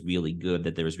there is really good,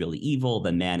 that there is really evil,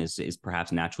 that man is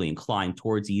perhaps naturally inclined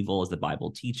towards evil, as the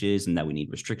Bible teaches, and that we need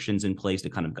restrictions in place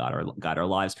to kind of guide our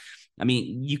lives.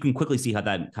 You can quickly see how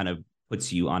that kind of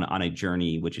puts you on a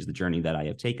journey, which is the journey that I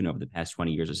have taken over the past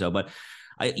 20 years or so. But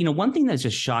one thing that's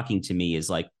just shocking to me is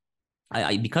like,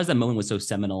 because that moment was so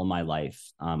seminal in my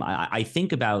life, I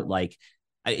think about like,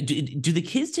 do the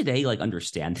kids today like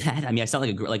understand that? I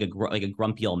sound like a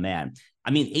grumpy old man.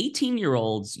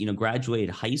 18-year-olds, graduated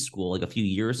high school like a few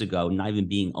years ago, not even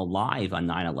being alive on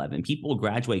 9/11. People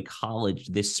graduate college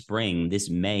this spring, this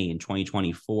May in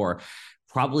 2024,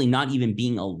 probably not even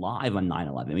being alive on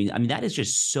 9/11. That is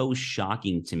just so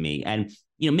shocking to me. And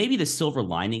maybe the silver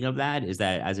lining of that is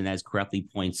that, as correctly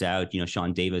points out,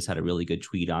 Sean Davis had a really good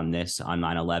tweet on this on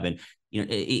 9/11.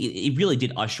 It really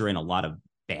did usher in a lot of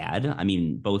bad.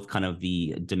 Both kind of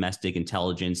the domestic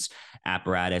intelligence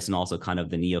apparatus and also kind of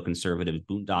the neoconservative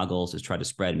boondoggles has tried to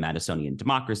spread Madisonian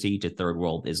democracy to third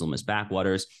world Islamist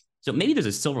backwaters. So maybe there's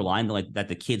a silver line that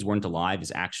the kids weren't alive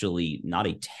is actually not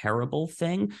a terrible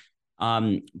thing.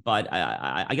 But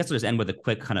I guess I'll just end with a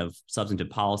quick kind of substantive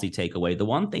policy takeaway. The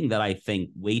one thing that I think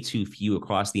way too few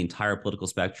across the entire political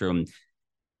spectrum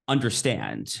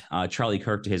understand, Charlie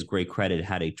Kirk, to his great credit,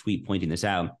 had a tweet pointing this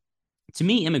out. To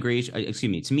me,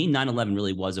 9/11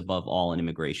 really was above all an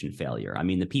immigration failure.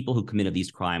 The people who committed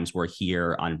these crimes were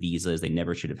here on visas. They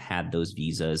never should have had those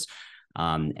visas.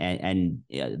 And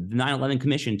the 9/11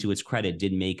 Commission, to its credit,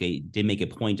 did make a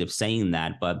point of saying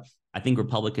that. But I think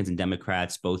Republicans and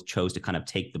Democrats both chose to kind of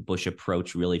take the Bush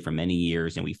approach really for many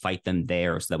years, and we fight them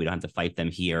there so that we don't have to fight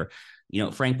them here.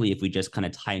 Frankly, if we just kind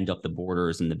of tightened up the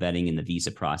borders and the vetting and the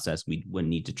visa process, we wouldn't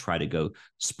need to try to go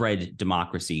spread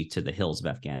democracy to the hills of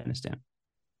Afghanistan.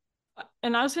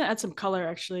 And I was going to add some color,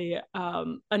 actually.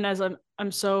 And as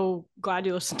I'm so glad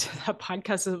you listened to that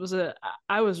podcast.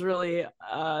 I was really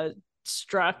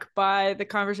struck by the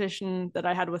conversation that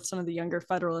I had with some of the younger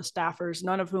Federalist staffers,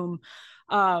 none of whom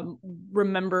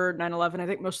remember 9/11. I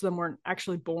think most of them weren't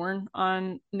actually born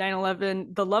on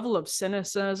 9/11. The level of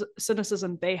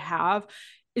cynicism they have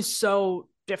is so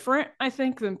different, I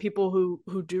think, than people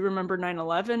who do remember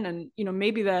 9/11. And,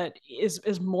 maybe that is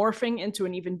morphing into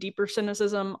an even deeper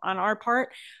cynicism on our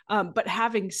part. But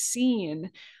having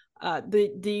seen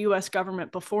the U.S.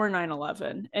 government before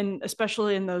 9/11, and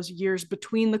especially in those years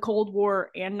between the Cold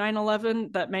War and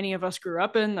 9/11 that many of us grew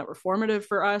up in, that were formative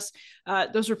for us,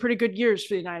 those were pretty good years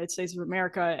for the United States of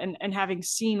America. And having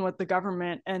seen what the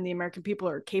government and the American people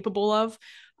are capable of,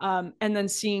 and then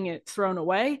seeing it thrown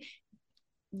away,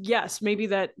 yes, maybe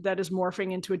that is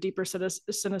morphing into a deeper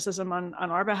cynicism on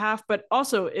our behalf, but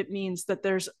also it means that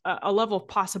there's a level of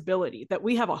possibility that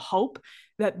we have a hope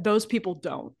that those people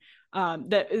don't.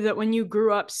 That when you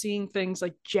grew up seeing things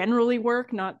like generally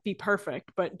work, not be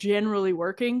perfect, but generally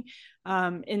working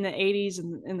in the 80s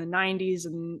and in the 90s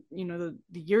and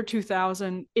the year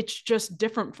 2000, it's just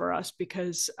different for us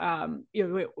because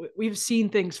we've seen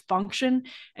things function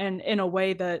and in a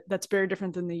way that's very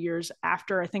different than the years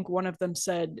after. I think one of them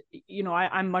said,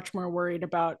 I'm much more worried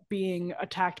about being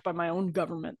attacked by my own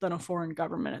government than a foreign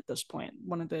government at this point.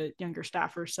 One of the younger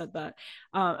staffers said that.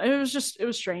 It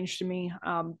was strange to me,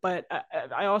 but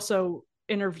I also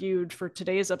interviewed for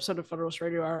today's episode of Federalist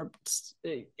Radio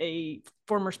a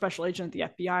former special agent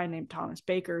at the FBI named Thomas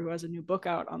Baker, who has a new book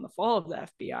out on the fall of the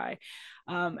FBI.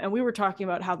 And we were talking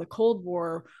about how the Cold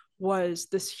War was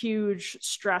this huge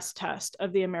stress test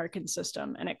of the American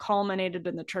system, and it culminated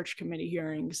in the Church Committee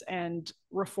hearings and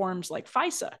reforms like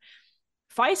FISA.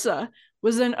 FISA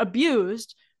was then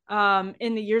abused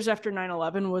in the years after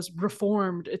 9/11, was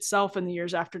reformed itself in the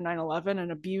years after 9/11 and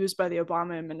abused by the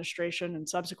Obama administration and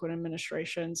subsequent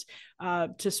administrations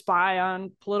to spy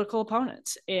on political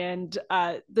opponents. And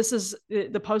this is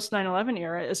the post 9/11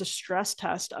 era is a stress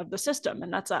test of the system.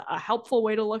 And that's a helpful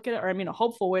way to look at it, or a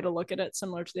hopeful way to look at it,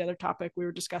 similar to the other topic we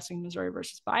were discussing, Missouri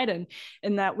versus Biden,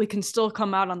 in that we can still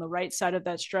come out on the right side of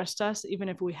that stress test, even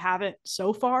if we haven't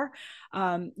so far.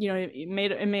 It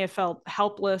may have felt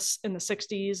helpless in the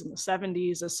 60s and the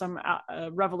 70s as some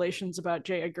revelations about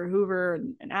J. Edgar Hoover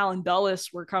and Allen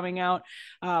Dulles were coming out.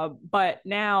 But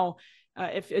now,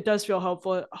 if it does feel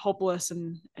hopeless,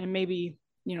 and maybe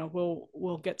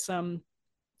we'll get some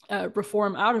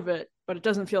reform out of it, but it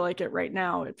doesn't feel like it right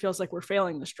now. It feels like we're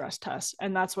failing the stress test,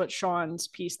 and that's what Sean's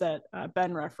piece that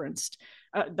Ben referenced,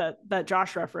 that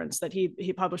Josh referenced, that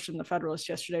he published in the Federalist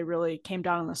yesterday, really came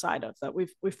down on the side of that.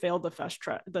 We've failed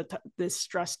this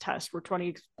stress test. We're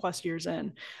 20 plus years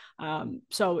in,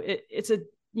 so it's a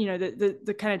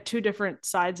the kind of two different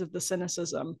sides of the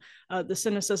cynicism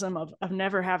of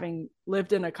never having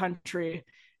lived in a country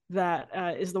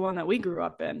that is the one that we grew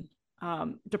up in.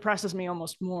 Depresses me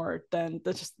almost more than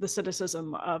the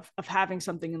cynicism of having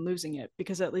something and losing it,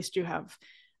 because at least you have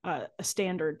a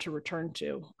standard to return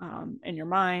to in your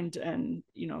mind and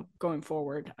going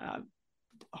forward.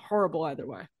 Horrible either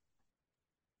way.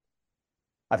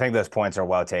 I think those points are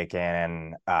well taken,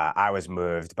 and I was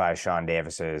moved by Sean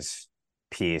Davis's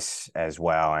piece as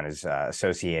well and his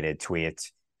associated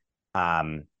tweet.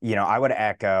 I would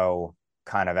echo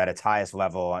kind of at its highest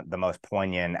level the most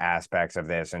poignant aspects of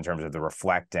this in terms of the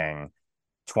reflecting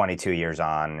 22 years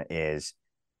on is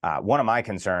one of my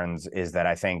concerns is that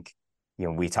I think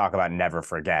we talk about never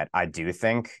forget. I do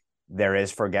think there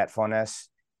is forgetfulness.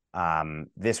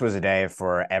 This was a day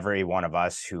for every one of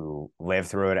us who lived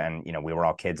through it, and we were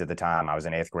all kids at the time. I was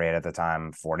in 8th grade at the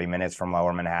time, 40 minutes from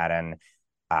Lower Manhattan.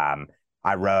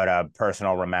 I wrote a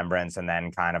personal remembrance and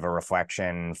then kind of a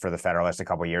reflection for the Federalist a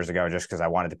couple of years ago, just because I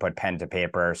wanted to put pen to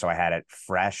paper. So I had it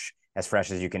fresh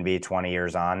as you can be 20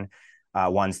 years on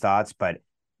one's thoughts. But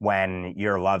when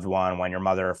your loved one, when your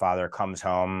mother or father comes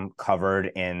home covered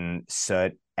in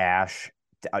soot, ash,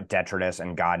 detritus,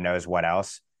 and God knows what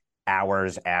else,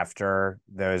 hours after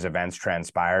those events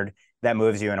transpired, that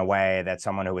moves you in a way that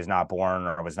someone who was not born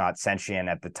or was not sentient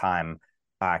at the time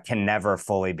can never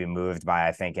fully be moved by,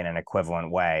 I think, in an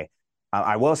equivalent way.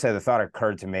 I will say the thought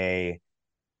occurred to me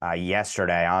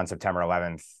yesterday on September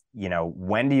 11th,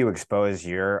 when do you expose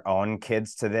your own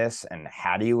kids to this, and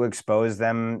how do you expose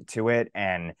them to it?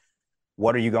 And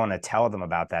what are you going to tell them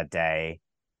about that day?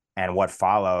 And what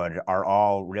followed are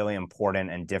all really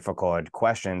important and difficult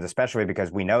questions, especially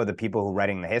because we know the people who are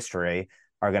writing the history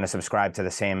are going to subscribe to the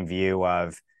same view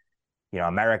of,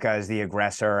 America is the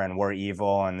aggressor and we're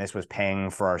evil and this was paying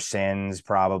for our sins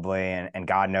probably, and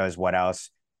God knows what else.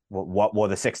 What will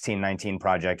the 1619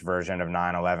 Project version of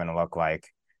 9/11 look like?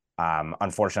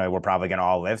 Unfortunately, we're probably going to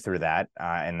all live through that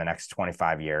in the next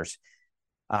 25 years.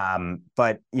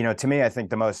 But, to me, I think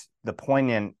the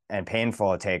poignant and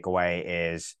painful takeaway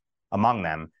is, among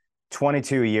them,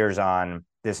 22 years on,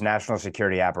 this national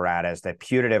security apparatus that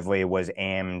putatively was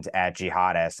aimed at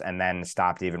jihadists and then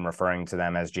stopped even referring to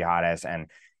them as jihadists. And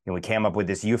we came up with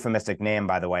this euphemistic name,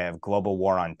 by the way, of global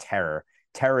war on terror.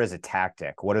 Terror is a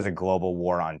tactic. What is a global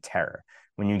war on terror?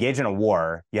 When you engage in a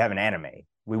war, you have an enemy.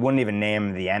 We wouldn't even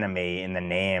name the enemy in the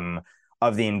name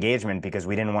of the engagement because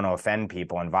we didn't want to offend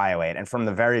people and violate. And from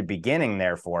the very beginning,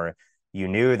 therefore, you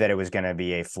knew that it was going to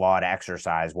be a flawed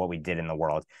exercise, what we did in the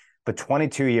world. But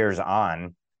 22 years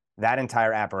on, that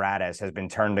entire apparatus has been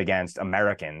turned against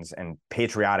Americans and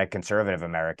patriotic conservative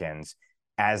Americans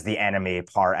as the enemy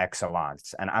par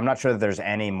excellence. And I'm not sure that there's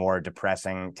any more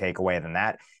depressing takeaway than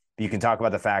that. But you can talk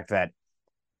about the fact that,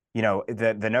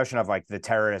 the notion of like did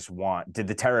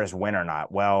the terrorists win or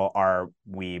not? Well, are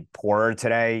we poorer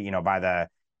today,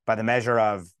 by the measure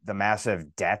of the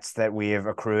massive debts that we have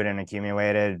accrued and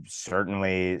accumulated?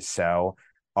 Certainly so.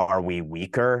 Are we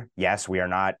weaker? Yes, we are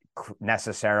not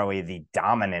necessarily the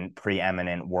dominant,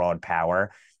 preeminent world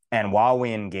power. And while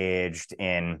we engaged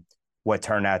in what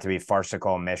turned out to be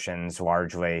farcical missions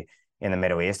largely in the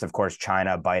Middle East, of course,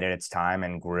 China bided its time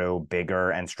and grew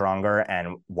bigger and stronger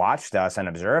and watched us and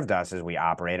observed us as we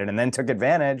operated, and then took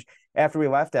advantage after we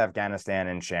left Afghanistan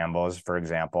in shambles, for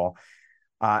example.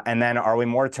 And then, are we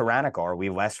more tyrannical? Are we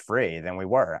less free than we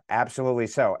were? Absolutely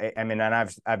so. I mean,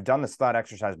 and I've done this thought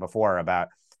exercise before about,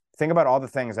 think about all the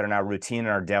things that are now routine in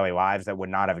our daily lives that would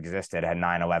not have existed had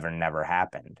 9/11 never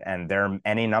happened. And there are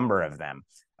any number of them.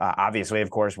 Obviously,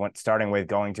 of course, starting with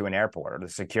going to an airport, or the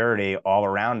security all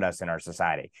around us in our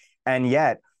society. And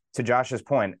yet, to Josh's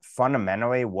point,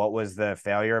 fundamentally, what was the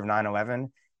failure of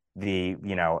 9/11? The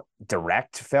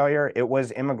direct failure, it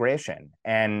was immigration.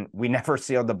 And we never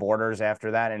sealed the borders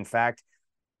after that. In fact,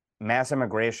 mass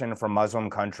immigration from Muslim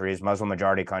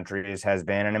majority countries, has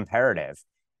been an imperative.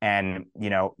 And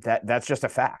that's just a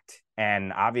fact.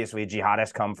 And obviously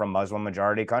jihadists come from Muslim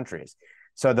majority countries.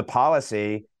 So the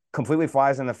policy completely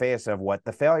flies in the face of what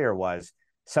the failure was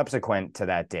subsequent to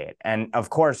that date. And of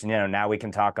course, now we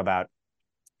can talk about,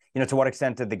 to what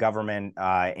extent did the government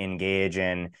engage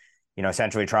in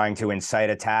essentially trying to incite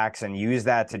attacks and use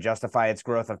that to justify its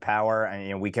growth of power.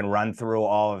 And, we can run through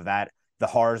all of that, the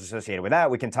horrors associated with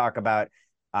that. We can talk about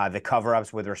the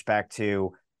cover-ups with respect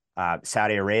to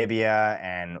Saudi Arabia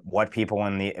and what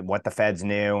the feds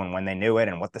knew and when they knew it,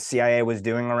 and what the CIA was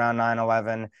doing around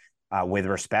 9/11 with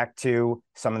respect to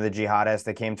some of the jihadists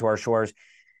that came to our shores.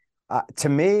 To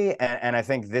me, and I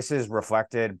think this is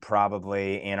reflected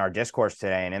probably in our discourse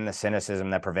today and in the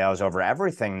cynicism that prevails over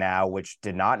everything now, which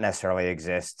did not necessarily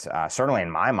exist, certainly in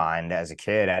my mind as a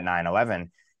kid at 9/11,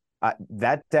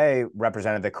 that day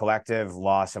represented the collective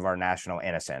loss of our national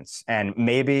innocence. And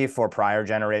maybe for prior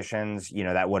generations,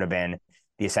 that would have been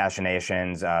the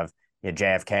assassinations of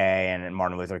JFK and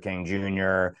Martin Luther King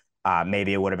Jr.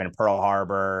 Maybe it would have been Pearl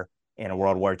Harbor in a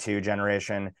World War II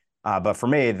generation. But for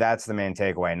me, that's the main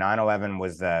takeaway. 9/11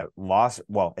 was the loss.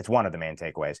 Well, it's one of the main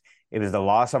takeaways. It was the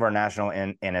loss of our national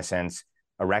innocence,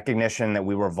 a recognition that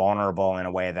we were vulnerable in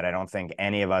a way that I don't think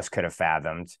any of us could have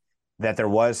fathomed, that there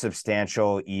was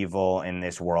substantial evil in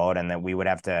this world and that we would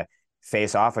have to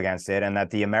face off against it, and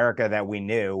that the America that we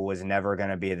knew was never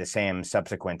going to be the same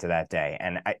subsequent to that day.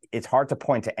 And it's hard to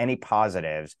point to any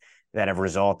positives that have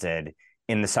resulted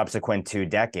in the subsequent 2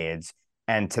 decades.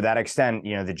 And to that extent,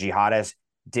 the jihadists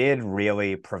did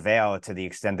really prevail to the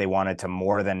extent they wanted to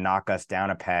more than knock us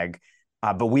down a peg.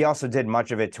 But we also did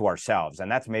much of it to ourselves.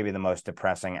 And that's maybe the most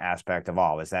depressing aspect of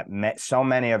all, is that so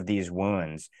many of these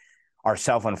wounds are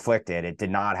self-inflicted. It did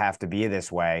not have to be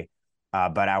this way,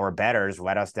 but our betters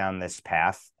led us down this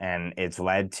path, and it's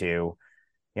led to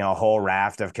a whole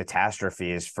raft of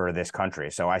catastrophes for this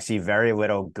country. So I see very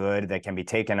little good that can be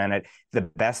taken in it. The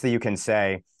best that you can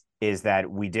say is that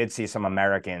we did see some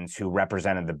Americans who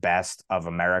represented the best of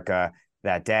America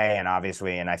that day. And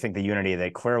obviously, and I think the unity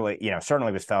that clearly,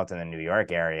 certainly was felt in the New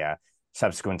York area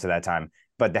subsequent to that time,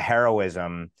 but the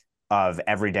heroism of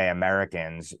everyday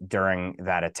Americans during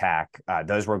that attack,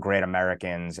 those were great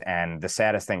Americans. And the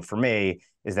saddest thing for me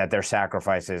is that their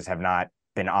sacrifices have not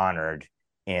been honored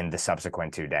in the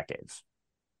subsequent 2 decades.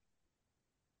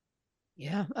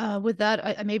 Yeah. With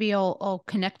that, maybe I'll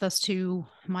connect this to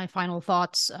my final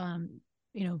thoughts.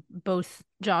 Both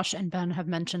Josh and Ben have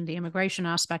mentioned the immigration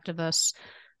aspect of this.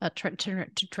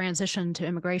 To transition to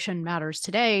immigration matters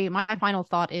today, my final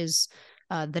thought is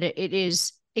that it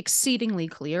is exceedingly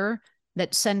clear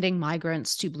that sending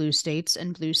migrants to blue states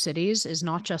and blue cities is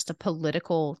not just a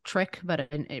political trick, but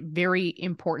a very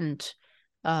important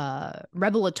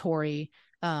revelatory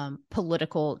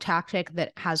political tactic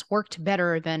that has worked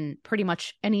better than pretty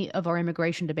much any of our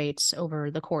immigration debates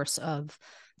over the course of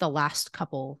the last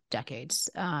couple decades.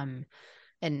 And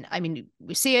I mean,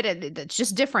 we see it; it's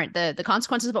just different. The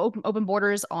consequences of open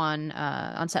borders on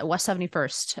West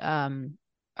 71st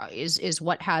is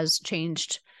what has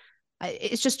changed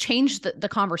it's just changed the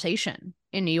conversation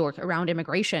in New York around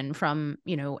immigration from,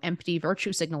 empty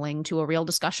virtue signaling to a real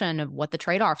discussion of what the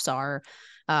trade-offs are.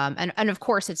 And of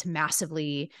course, it's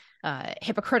massively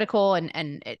hypocritical,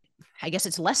 and I guess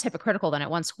it's less hypocritical than it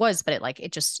once was, but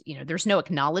it just, there's no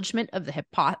acknowledgement of the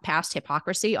past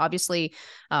hypocrisy. Obviously,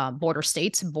 border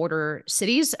states, border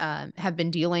cities have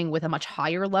been dealing with a much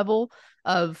higher level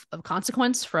of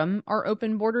consequence from our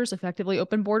open borders, effectively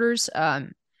open borders,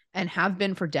 and have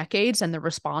been for decades. And the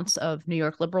response of New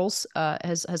York liberals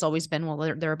has always been, well,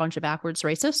 they're a bunch of backwards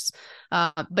racists.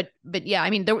 But yeah, I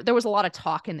mean, there was a lot of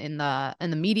talk in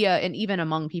the media and even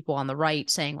among people on the right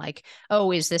saying like,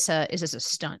 oh, is this a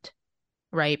stunt,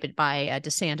 right? But by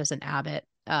DeSantis and Abbott,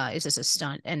 is this a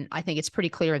stunt? And I think it's pretty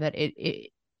clear that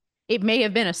it may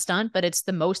have been a stunt, but it's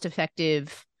the most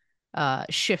effective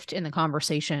shift in the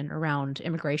conversation around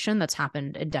immigration that's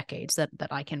happened in decades that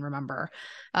I can remember.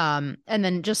 And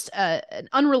then just an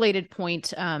unrelated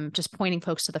point, just pointing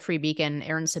folks to the Free Beacon.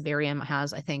 Aaron Siberium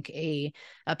has, I think, a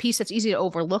piece that's easy to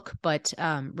overlook, but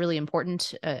really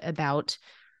important about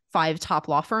 5 top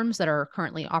law firms that are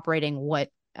currently operating what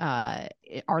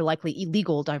are likely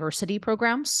illegal diversity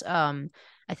programs.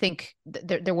 I think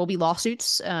there will be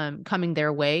lawsuits coming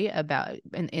their way about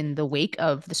in the wake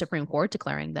of the Supreme Court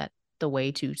declaring that the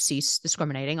way to cease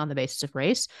discriminating on the basis of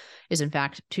race is, in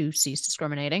fact, to cease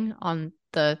discriminating on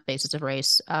the basis of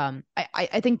race.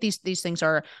 I think these things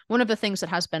are one of the things that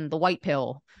has been the white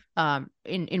pill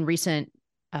in recent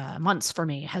months for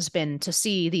me, has been to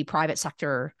see the private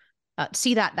sector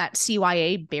see that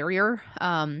CYA barrier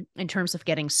in terms of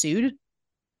getting sued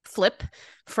flip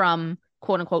from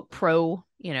quote unquote pro,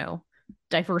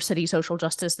 diversity, social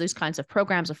justice, these kinds of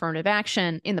programs, affirmative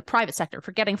action in the private sector,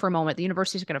 forgetting for a moment the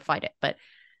universities are going to fight it, but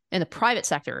in the private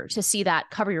sector, to see that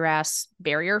cover your ass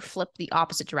barrier flip the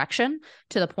opposite direction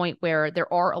to the point where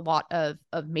there are a lot of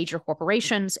major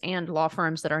corporations and law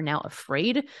firms that are now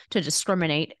afraid to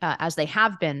discriminate, as they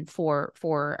have been for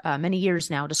many years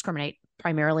now, discriminate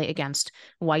primarily against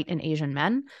white and Asian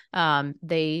men.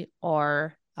 They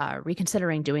are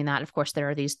reconsidering doing that. Of course, there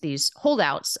are these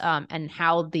holdouts, and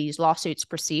how these lawsuits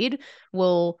proceed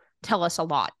will tell us a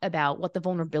lot about what the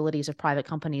vulnerabilities of private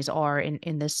companies are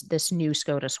in this new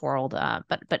SCOTUS world.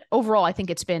 But overall, I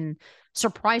think it's been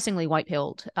surprisingly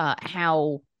white-pilled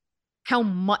how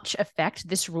much effect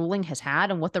this ruling has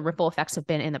had and what the ripple effects have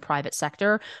been in the private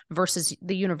sector versus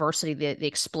the university, the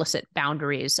explicit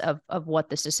boundaries of what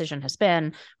this decision has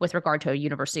been with regard to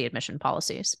university admission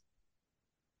policies.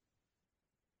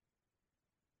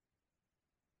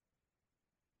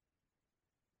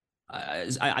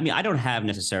 I mean, I don't have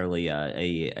necessarily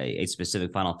a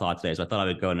specific final thought today, so I thought I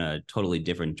would go in a totally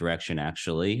different direction,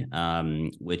 actually,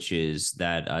 which is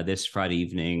that this Friday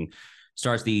evening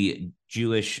starts the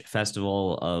Jewish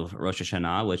festival of Rosh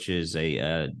Hashanah, which is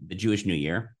the Jewish New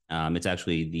Year. It's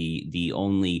actually the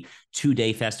only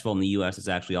 2-day festival in the U.S. It's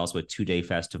actually also a 2-day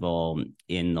festival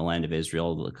in the land of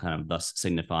Israel, kind of thus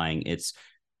signifying its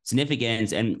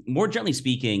significance. And more generally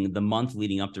speaking, the month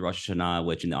leading up to Rosh Hashanah,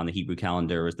 which on the Hebrew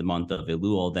calendar is the month of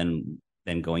Elul,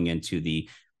 then going into the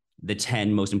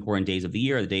 10 most important days of the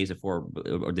year, the days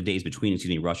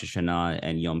between, Rosh Hashanah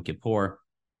and Yom Kippur.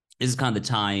 This is kind of the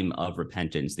time of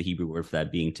repentance, the Hebrew word for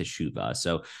that being teshuvah.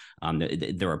 So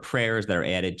there are prayers that are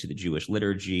added to the Jewish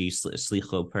liturgy,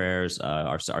 slicho prayers.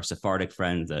 Our Sephardic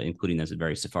friends, including this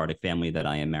very Sephardic family that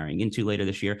I am marrying into later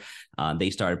this year,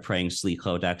 they started praying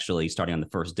slichot actually starting on the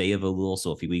first day of Elul. So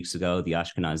a few weeks ago, the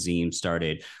Ashkenazim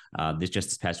started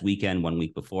this past weekend, 1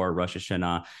 week before Rosh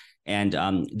Hashanah.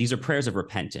 And these are prayers of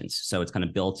repentance. So it's kind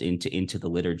of built into the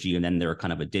liturgy. And then there are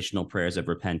kind of additional prayers of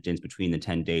repentance between the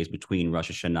 10 days between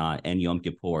Rosh Hashanah and Yom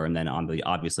Kippur. And then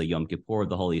obviously Yom Kippur,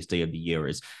 the holiest day of the year,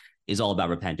 is all about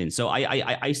repentance. So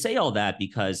I say all that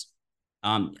because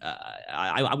I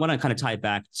want to kind of tie it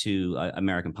back to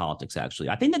American politics, actually.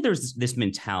 I think that there's this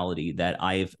mentality that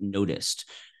I've noticed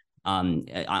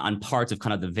on parts of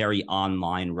kind of the very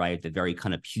online right, the very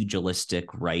kind of pugilistic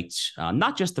right,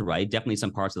 not just the right, definitely some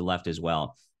parts of the left as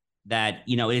well, that,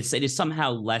 it is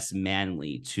somehow less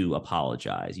manly to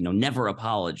apologize, never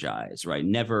apologize, right?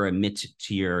 Never admit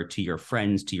to your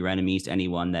friends, to your enemies, to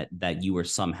anyone that you were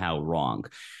somehow wrong.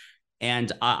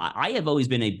 And I have always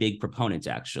been a big proponent,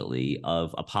 actually,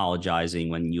 of apologizing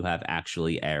when you have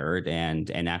actually erred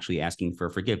and actually asking for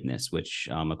forgiveness, which,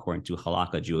 according to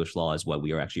halakha, Jewish law, is what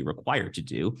we are actually required to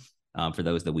do for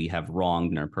those that we have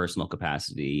wronged in our personal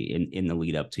capacity in the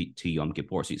lead up to Yom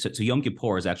Kippur. So Yom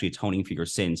Kippur is actually atoning for your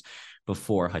sins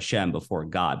before Hashem, before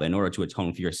God. But in order to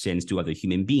atone for your sins to other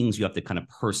human beings, you have to kind of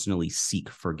personally seek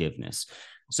forgiveness.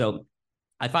 So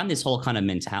I find this whole kind of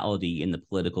mentality in the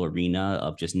political arena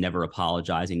of just never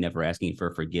apologizing, never asking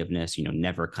for forgiveness,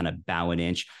 never kind of bow an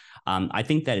inch. I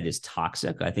think that it is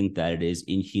toxic. I think that it is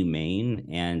inhumane.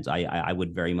 And I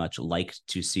would very much like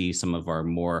to see some of our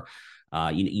more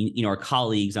our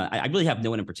colleagues. I really have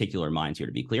no one in particular in mind here,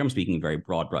 to be clear. I'm speaking in very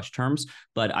broad brush terms,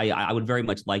 but I would very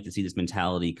much like to see this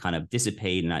mentality kind of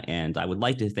dissipate. And I would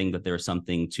like to think that there's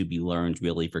something to be learned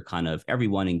really for kind of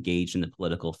everyone engaged in the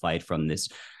political fight from this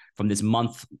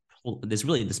month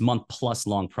plus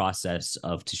long process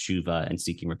of teshuva and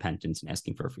seeking repentance and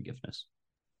asking for forgiveness.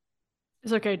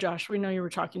 It's okay, Josh. We know you were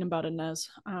talking about Inez.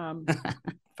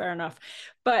 Fair enough.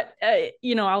 But,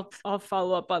 I'll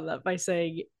follow up on that by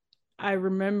saying, I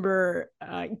remember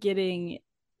getting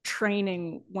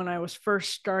training when I was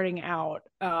first starting out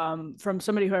from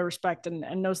somebody who I respect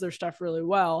and knows their stuff really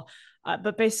well.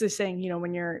 But basically saying,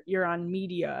 when you're on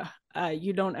media,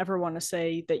 you don't ever want to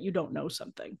say that you don't know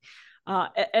something.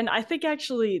 And I think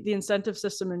actually the incentive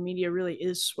system in media really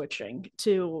is switching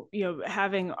to,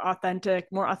 having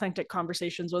more authentic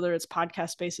conversations, whether it's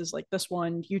podcast spaces like this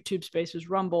one, YouTube spaces,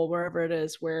 Rumble, wherever it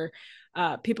is, where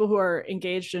people who are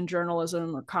engaged in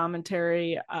journalism or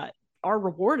commentary are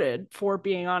rewarded for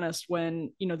being honest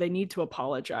when, they need to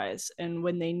apologize and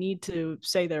when they need to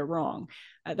say they're wrong.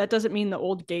 That doesn't mean the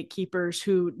old gatekeepers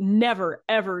who never,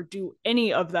 ever do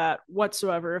any of that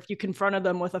whatsoever. If you confronted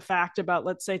them with a fact about,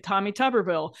 let's say, Tommy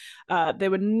Tuberville, they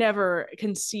would never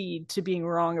concede to being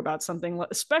wrong about something,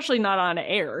 especially not on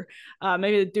air.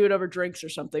 Maybe they'd do it over drinks or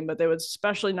something, but they would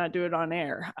especially not do it on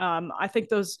air. I think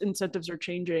those incentives are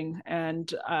changing. And,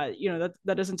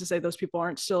 that isn't to say those people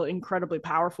aren't still incredibly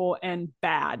powerful and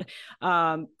bad,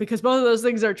 because both of those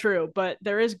things are true. But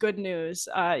there is good news.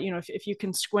 If you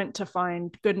can squint to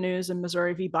find good news in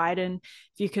Missouri v. Biden,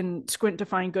 if you can squint to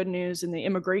find good news in the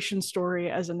immigration story,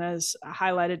 as Inez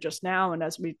highlighted just now, and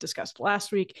as we discussed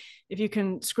last week, if you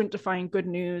can squint to find good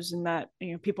news in that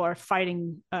people are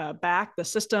fighting back, the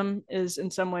system is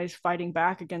in some ways fighting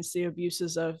back against the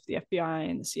abuses of the FBI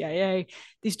and the CIA.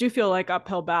 These do feel like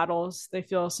uphill battles. They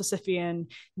feel Sisyphean.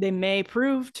 They may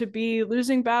prove to be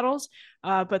losing battles,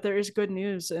 but there is good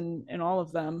news in all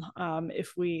of them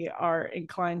if we are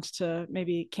inclined to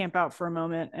maybe camp out for a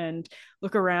moment and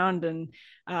look around and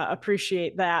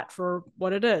appreciate that for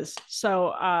what it is. So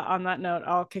on that note,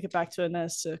 I'll kick it back to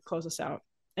Inez to close us out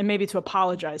and maybe to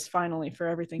apologize finally for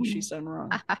everything she's done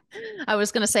wrong. I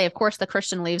was going to say, of course, the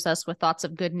Christian leaves us with thoughts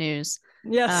of good news.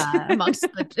 Yes. Amongst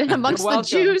the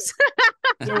Jews.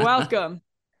 You're welcome.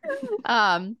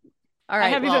 All right. I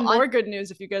have even more good news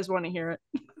if you guys want to hear it.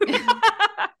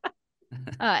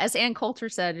 As Ann Coulter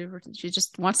said, she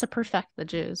just wants to perfect the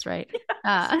Jews, right? Yes,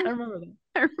 I remember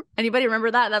that. Anybody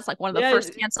remember that? That's like one of the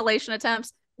first cancellation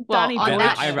attempts. Well,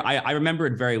 I remember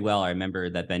it very well. I remember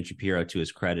that Ben Shapiro, to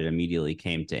his credit, immediately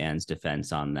came to Ann's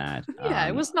defense on that. Yeah,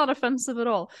 it was not offensive at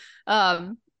all.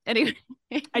 Anyway,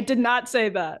 I did not say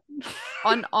that.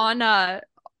 On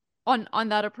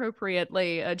that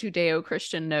appropriately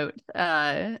Judeo-Christian note,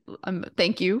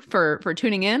 thank you for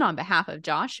tuning in on behalf of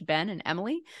Josh, Ben, and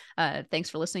Emily. Thanks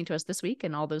for listening to us this week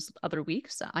and all those other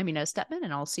weeks. I'm Inez Stepman,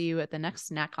 and I'll see you at the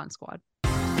next NatCon Squad.